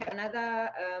another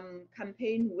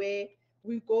campaign where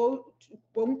we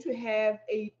going to have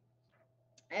a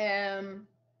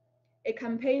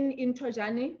campaign in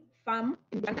Tojani farm,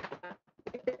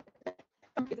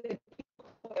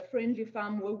 a friendly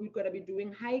farm where we're going to be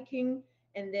doing hiking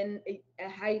and then a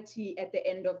high tea at the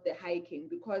end of the hiking,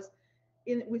 because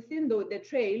within the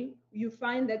trail, you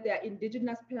find that there are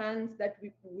indigenous plants that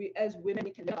we as women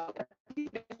we can allow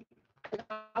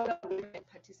women to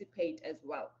participate as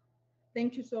well.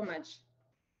 Thank you so much.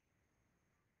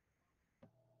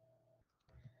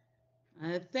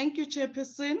 Thank you,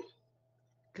 Chairperson.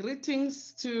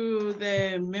 Greetings to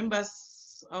the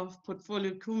members of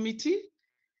Portfolio Committee,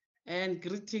 and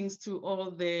greetings to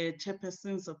all the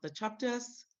chairpersons of the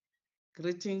chapters.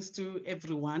 Greetings to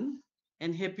everyone,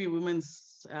 and happy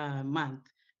Women's Month.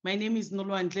 My name is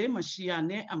Nolwandle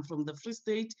Mashiane. I'm from the Free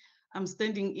State. I'm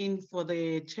standing in for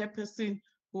the chairperson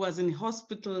who was in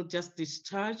hospital, just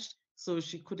discharged, so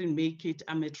she couldn't make it.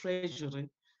 I'm a treasurer.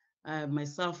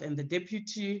 Myself and the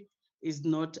deputy is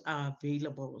not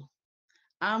available.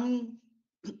 I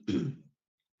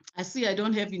see I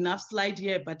don't have enough slide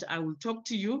here, but I will talk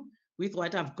to you with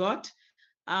what I've got.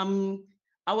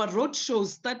 Our road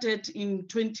shows started in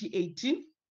 2018.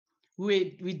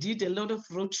 We did a lot of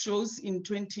road shows in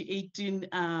 2018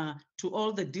 to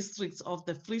all the districts of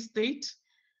the Free State.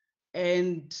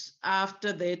 And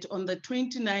after that, on the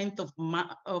 29th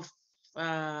of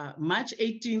March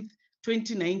 18th,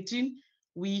 2019,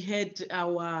 we had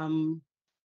our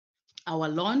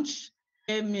launch.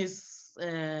 Ms.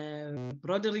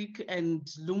 Broderick and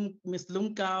Ms.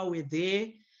 Lumka were there,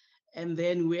 and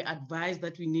then we advised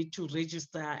that we need to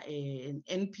register an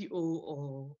NPO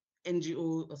or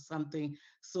NGO or something.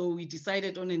 So we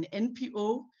decided on an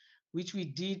NPO, which we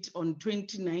did on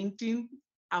 2019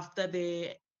 after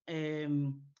the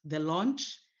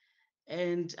launch.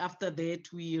 And after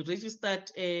that, we registered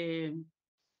a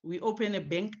we open a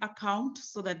bank account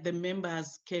so that the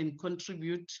members can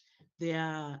contribute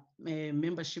their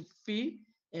membership fee.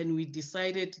 And we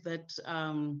decided that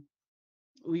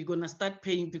we're gonna start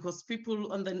paying, because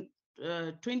people on the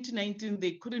 2019,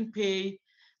 they couldn't pay.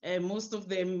 Most of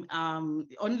them,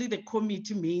 only the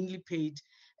committee mainly paid.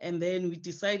 And then we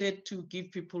decided to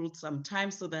give people some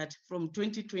time so that from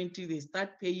 2020, they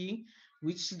start paying,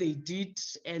 which they did.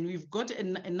 And we've got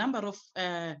a number of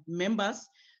members,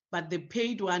 but the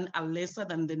paid one are lesser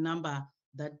than the number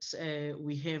that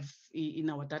we have in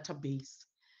our database.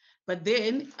 But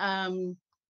then,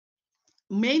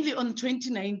 mainly on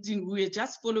 2019, we were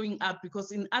just following up,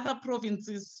 because in other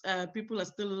provinces, people are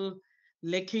still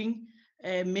lacking,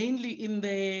 mainly in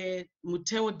the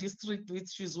Muteo district,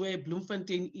 which is where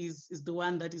Bloemfontein is the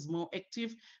one that is more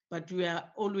active, but we are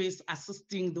always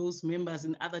assisting those members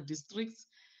in other districts.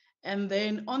 And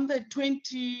then on the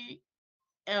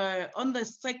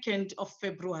 2nd of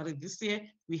February this year,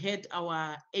 we had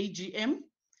our AGM,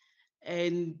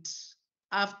 and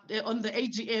after on the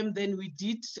AGM, then we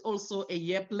did also a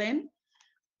year plan,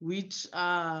 which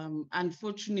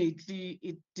unfortunately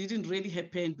it didn't really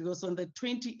happen, because on the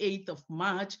 28th of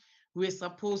March, we were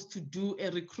supposed to do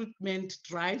a recruitment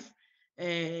drive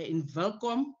in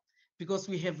Welkom, because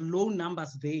we have low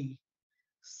numbers there.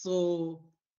 So,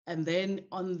 and then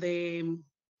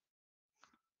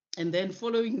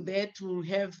following that, we'll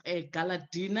have a gala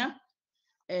dinner.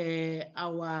 We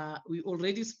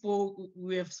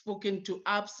have spoken to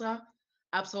ABSA.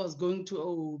 ABSA was going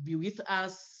to be with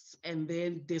us, and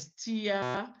then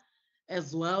Destia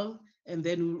as well. And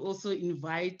then we'll also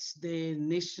invite the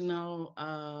national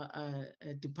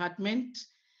department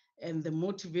and the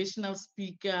motivational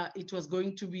speaker. It was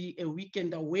going to be a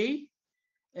weekend away,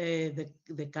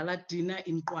 the gala dinner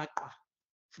in Kwakwa,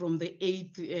 from the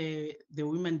 8th, the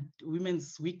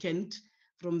women's weekend,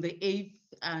 from the 8th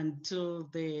until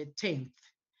the 10th.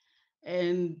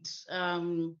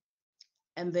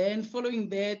 And then following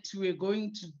that, we're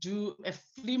going to do a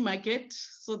flea market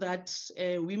so that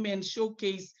women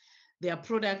showcase their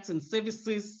products and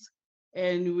services.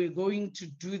 And we're going to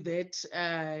do that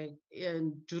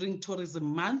during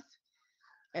Tourism Month.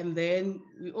 And then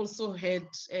we also had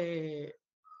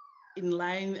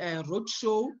inline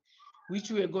roadshow,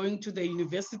 which we are going to the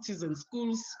universities and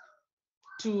schools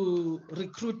to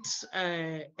recruit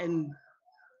and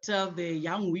tell the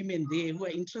young women there who are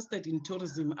interested in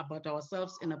tourism about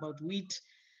ourselves and about WIT,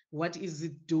 what is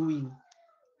it doing?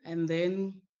 And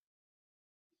then,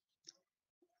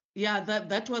 yeah,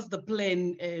 that was the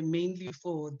plan mainly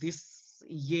for this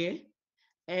year.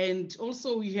 And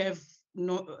also we have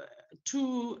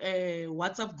two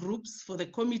WhatsApp groups for the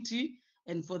committee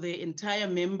and for the entire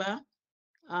member.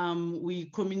 We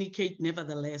communicate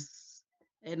nevertheless.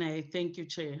 And I thank you,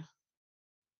 Chair.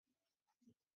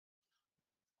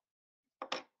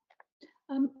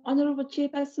 Honourable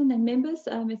Chairperson and members,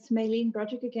 it's Maylene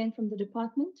Broderick again from the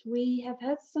department. We have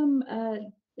had some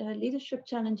leadership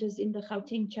challenges in the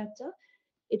Gauteng chapter.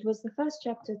 It was the first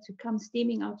chapter to come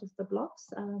steaming out of the blocks,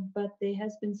 but there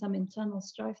has been some internal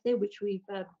strife there, which we've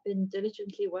been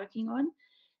diligently working on,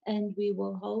 and we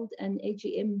will hold an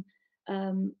AGM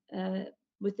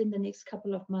within the next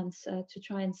couple of months to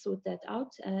try and sort that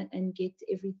out and get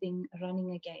everything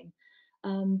running again.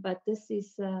 But this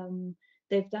is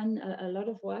they've done a lot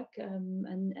of work,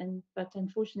 but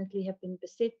unfortunately have been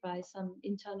beset by some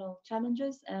internal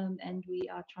challenges, and we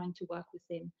are trying to work with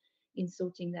them in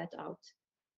sorting that out.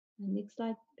 Next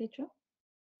slide, Petra.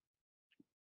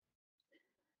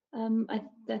 I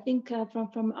think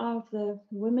from the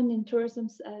women in tourism,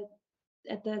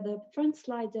 at the front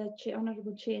slide,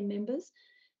 Honourable Chair and members,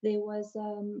 there was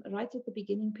right at the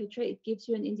beginning, Petra, it gives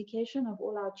you an indication of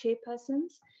all our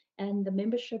chairpersons and the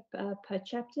membership per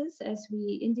chapters. As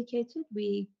we indicated,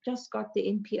 we just got the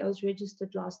NPOs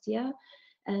registered last year.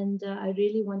 And I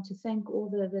really want to thank all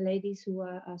the ladies who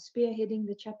are spearheading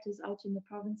the chapters out in the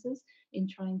provinces in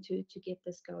trying to get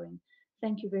this going.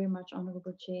 Thank you very much,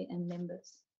 Honourable Chair and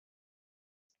members.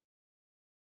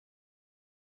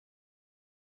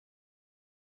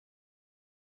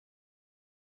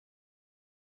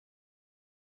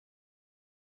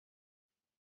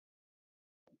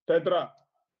 Petra.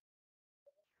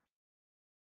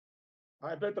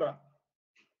 Hi, Petra.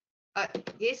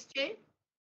 Yes, Chair.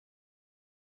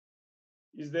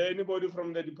 Is there anybody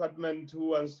from the department who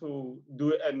wants to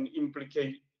do an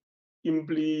amplification?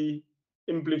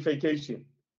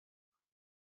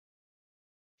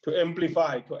 To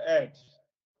amplify, to add?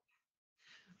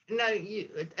 No,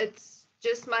 it's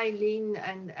just Maylene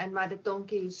and Mother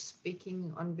Tonke who's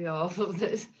speaking on behalf of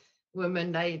the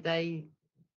women. They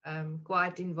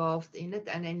quite involved in it,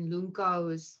 and then Lunka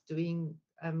who's doing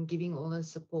giving all the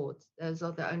support. Those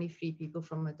are the only 3 people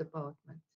from the department.